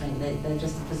they? I think they're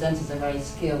just, the presenters are very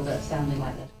skilled at sounding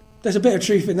like that. There's a bit of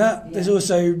truth in that. Yeah. There's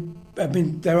also,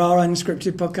 there are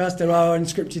unscripted podcasts, there are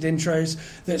unscripted intros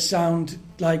that sound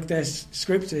like they're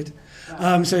scripted.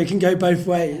 Right. So it can go both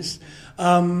ways.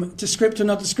 To script or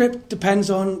not to script depends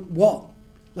on what.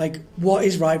 Like, what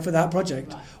is right for that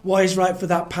project? Right. What is right for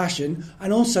that passion?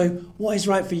 And also, what is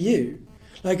right for you?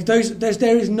 Like, there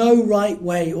is no right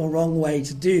way or wrong way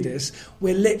to do this.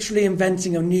 We're literally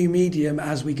inventing a new medium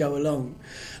as we go along.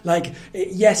 Like,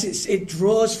 yes, it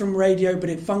draws from radio, but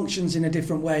it functions in a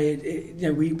different way.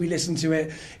 We listen to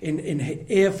it in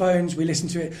earphones. We listen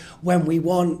to it when we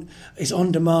want. It's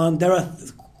on demand. There are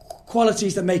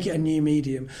qualities that make it a new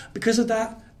medium. Because of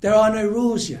that, there are no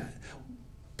rules yet.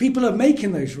 People are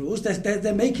making those rules.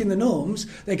 They're making the norms.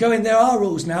 They're going, there are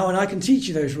rules now, and I can teach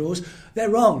you those rules. They're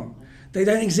wrong. They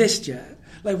don't exist yet.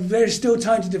 Like, there's still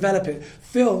time to develop it.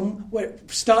 Film, where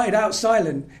it started out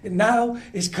silent. Now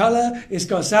it's colour, it's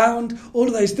got sound, all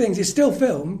of those things. It's still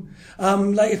film.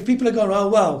 Like, if people are going, oh,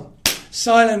 well,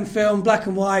 silent film, black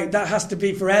and white, that has to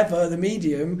be forever, the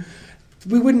medium,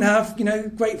 we wouldn't have,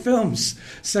 great films.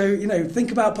 So,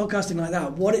 think about podcasting like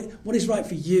that. What is right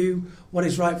for you? What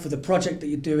is right for the project that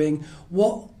you're doing?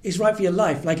 What is right for your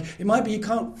life? Like, it might be you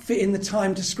can't fit in the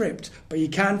time to script, but you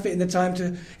can fit in the time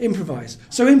to improvise.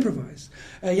 So improvise.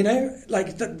 Those are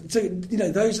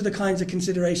the kinds of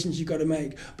considerations you've got to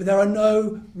make. But there are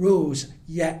no rules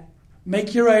yet.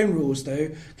 Make your own rules, though,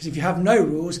 because if you have no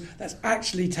rules, that's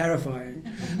actually terrifying.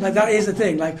 Like, that is the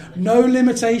thing. Like, no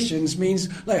limitations means,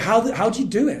 like, how do you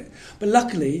do it? But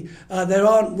luckily, there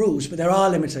aren't rules, but there are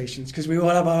limitations, because we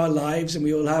all have our lives and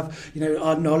we all have,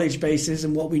 our knowledge bases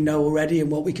and what we know already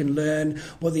and what we can learn,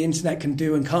 what the internet can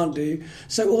do and can't do.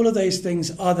 So all of those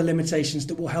things are the limitations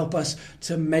that will help us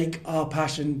to make our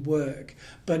passion work.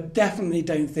 But definitely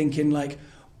don't think in, like,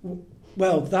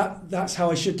 well, that's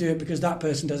how I should do it because that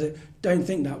person does it. Don't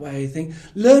think that way.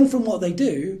 Learn from what they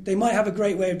do. They might have a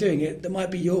great way of doing it that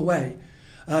might be your way.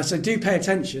 So do pay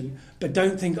attention, but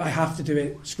don't think I have to do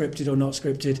it scripted or not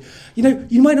scripted.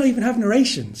 You might not even have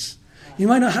narrations. You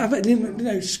might not have it,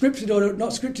 scripted or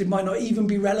not scripted might not even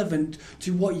be relevant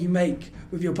to what you make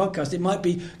with your podcast. It might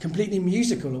be completely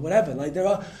musical or whatever. There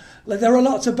are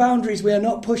lots of boundaries we are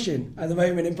not pushing at the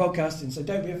moment in podcasting, so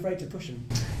don't be afraid to push them.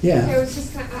 Yeah. Okay, I was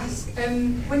just going to ask,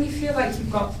 when you feel like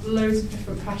you've got loads of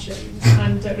different passions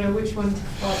and don't know which one to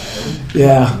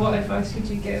follow, what advice would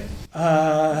you give?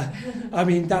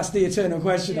 That's the eternal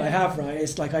question I have, right?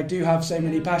 It's like I do have so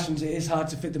many passions, it is hard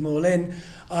to fit them all in.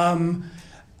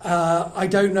 I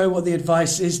don't know what the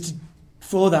advice is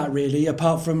for that, really,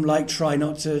 apart from, try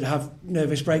not to have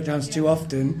nervous breakdowns too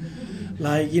often.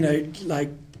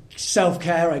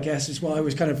 Self-care, I guess, is what I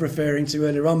was kind of referring to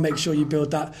earlier on. Make sure you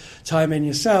build that time in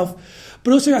yourself.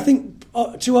 But also, I think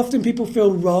too often people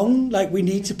feel wrong, like we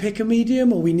need to pick a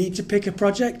medium or we need to pick a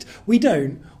project. We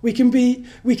don't. We can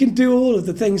do all of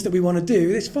the things that we want to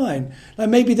do. It's fine. Like,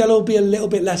 maybe they'll all be a little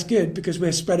bit less good because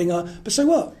we're spreading our... But so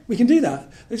what? We can do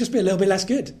that. They'll just be a little bit less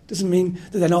good. Doesn't mean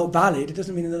that they're not valid. It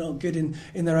doesn't mean that they're not good in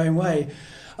their own way.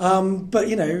 But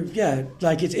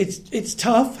it's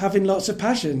tough having lots of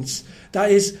passions. That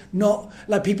is not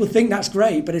like people think that's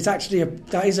great, but it's actually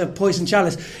that is a poison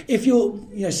chalice. If you're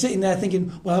sitting there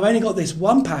thinking, well, I've only got this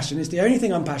one passion, it's the only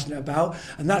thing I'm passionate about,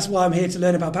 and that's why I'm here to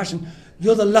learn about passion.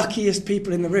 You're the luckiest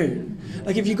people in the room.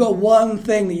 Like if you've got one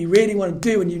thing that you really want to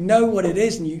do and you know what it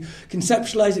is and you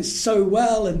conceptualize it so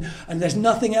well and there's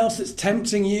nothing else that's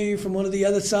tempting you from one of the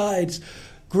other sides,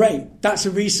 great, that's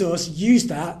a resource, use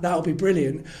that, that'll be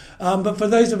brilliant. But for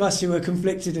those of us who are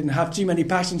conflicted and have too many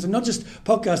passions, and not just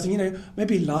podcasting,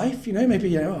 maybe life,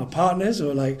 maybe our partners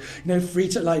or free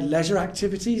to leisure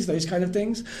activities, those kind of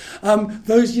things.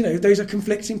 Those are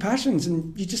conflicting passions,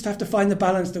 and you just have to find the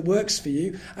balance that works for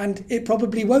you, and it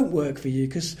probably won't work for you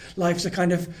because life's a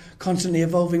kind of constantly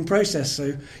evolving process,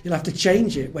 so you'll have to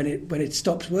change it when it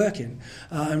stops working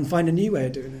and find a new way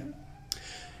of doing it.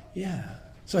 Yeah.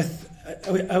 So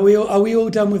are we all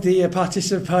done with the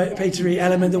participatory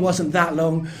element that wasn't that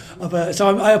long?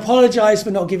 So I apologise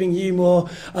for not giving you more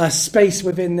space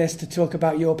within this to talk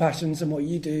about your passions and what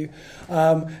you do.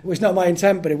 It was not my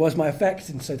intent, but it was my effect,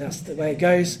 and so that's the way it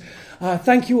goes.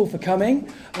 Thank you all for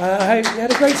coming. I hope you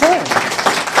had a great time.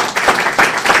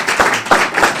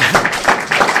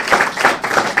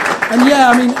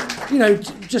 And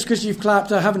just because you've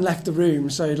clapped, I haven't left the room.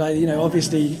 So,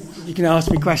 obviously you can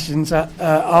ask me questions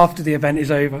after the event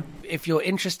is over. If you're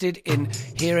interested in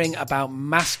hearing about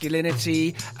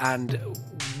masculinity and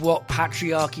what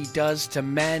patriarchy does to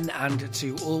men and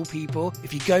to all people,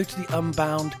 if you go to the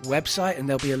Unbound website, and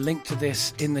there'll be a link to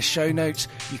this in the show notes,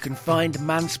 you can find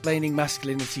Mansplaining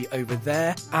Masculinity over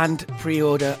there and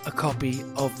pre-order a copy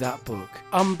of that book.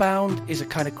 Unbound is a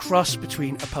kind of cross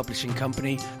between a publishing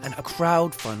company and a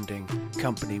crowdfunding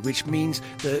company, which means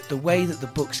that the way that the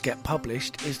books get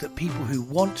published is that people who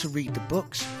want to read the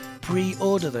books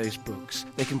pre-order those books.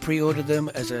 They can pre-order them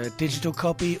as a digital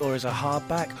copy or as a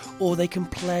hardback, or they can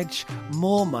pledge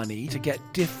more money to get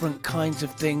different kinds of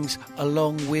things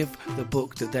along with the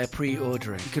book that they're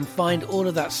pre-ordering. You can find all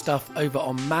of that stuff over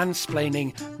on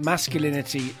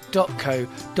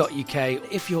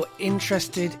mansplainingmasculinity.co.uk. If you're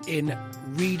interested in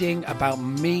reading about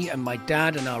me and my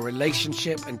dad and our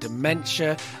relationship and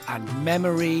dementia and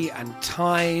memory and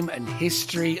time and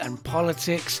history and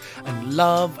politics and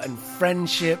love and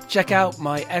friendship, check out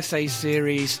my essay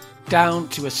series, Down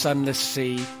to a Sunless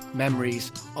Sea,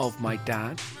 Memories of My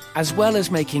Dad. As well as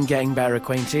making Getting Better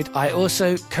Acquainted, I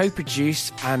also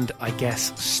co-produce and, I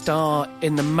guess, star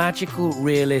in the magical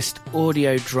realist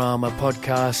audio drama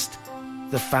podcast,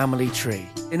 The Family Tree.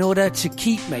 In order to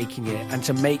keep making it and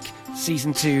to make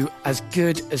Season 2 as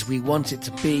good as we want it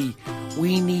to be,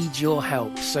 we need your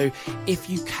help. So if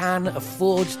you can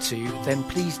afford to, then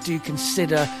please do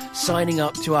consider signing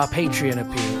up to our Patreon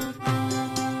appeal.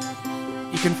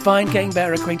 You can find Getting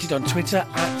Better Acquainted on Twitter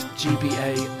at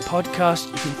GBA Podcast.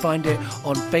 You can find it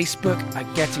on Facebook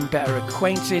at Getting Better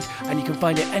Acquainted, and you can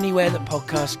find it anywhere that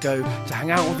podcasts go to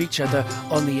hang out with each other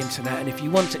on the internet. And if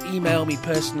you want to email me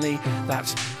personally,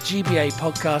 that's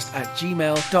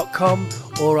gbapodcast@gmail.com,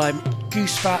 or I'm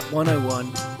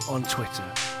GooseFat101 on Twitter.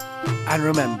 And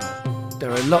remember,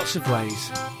 there are lots of ways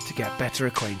to get better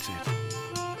acquainted.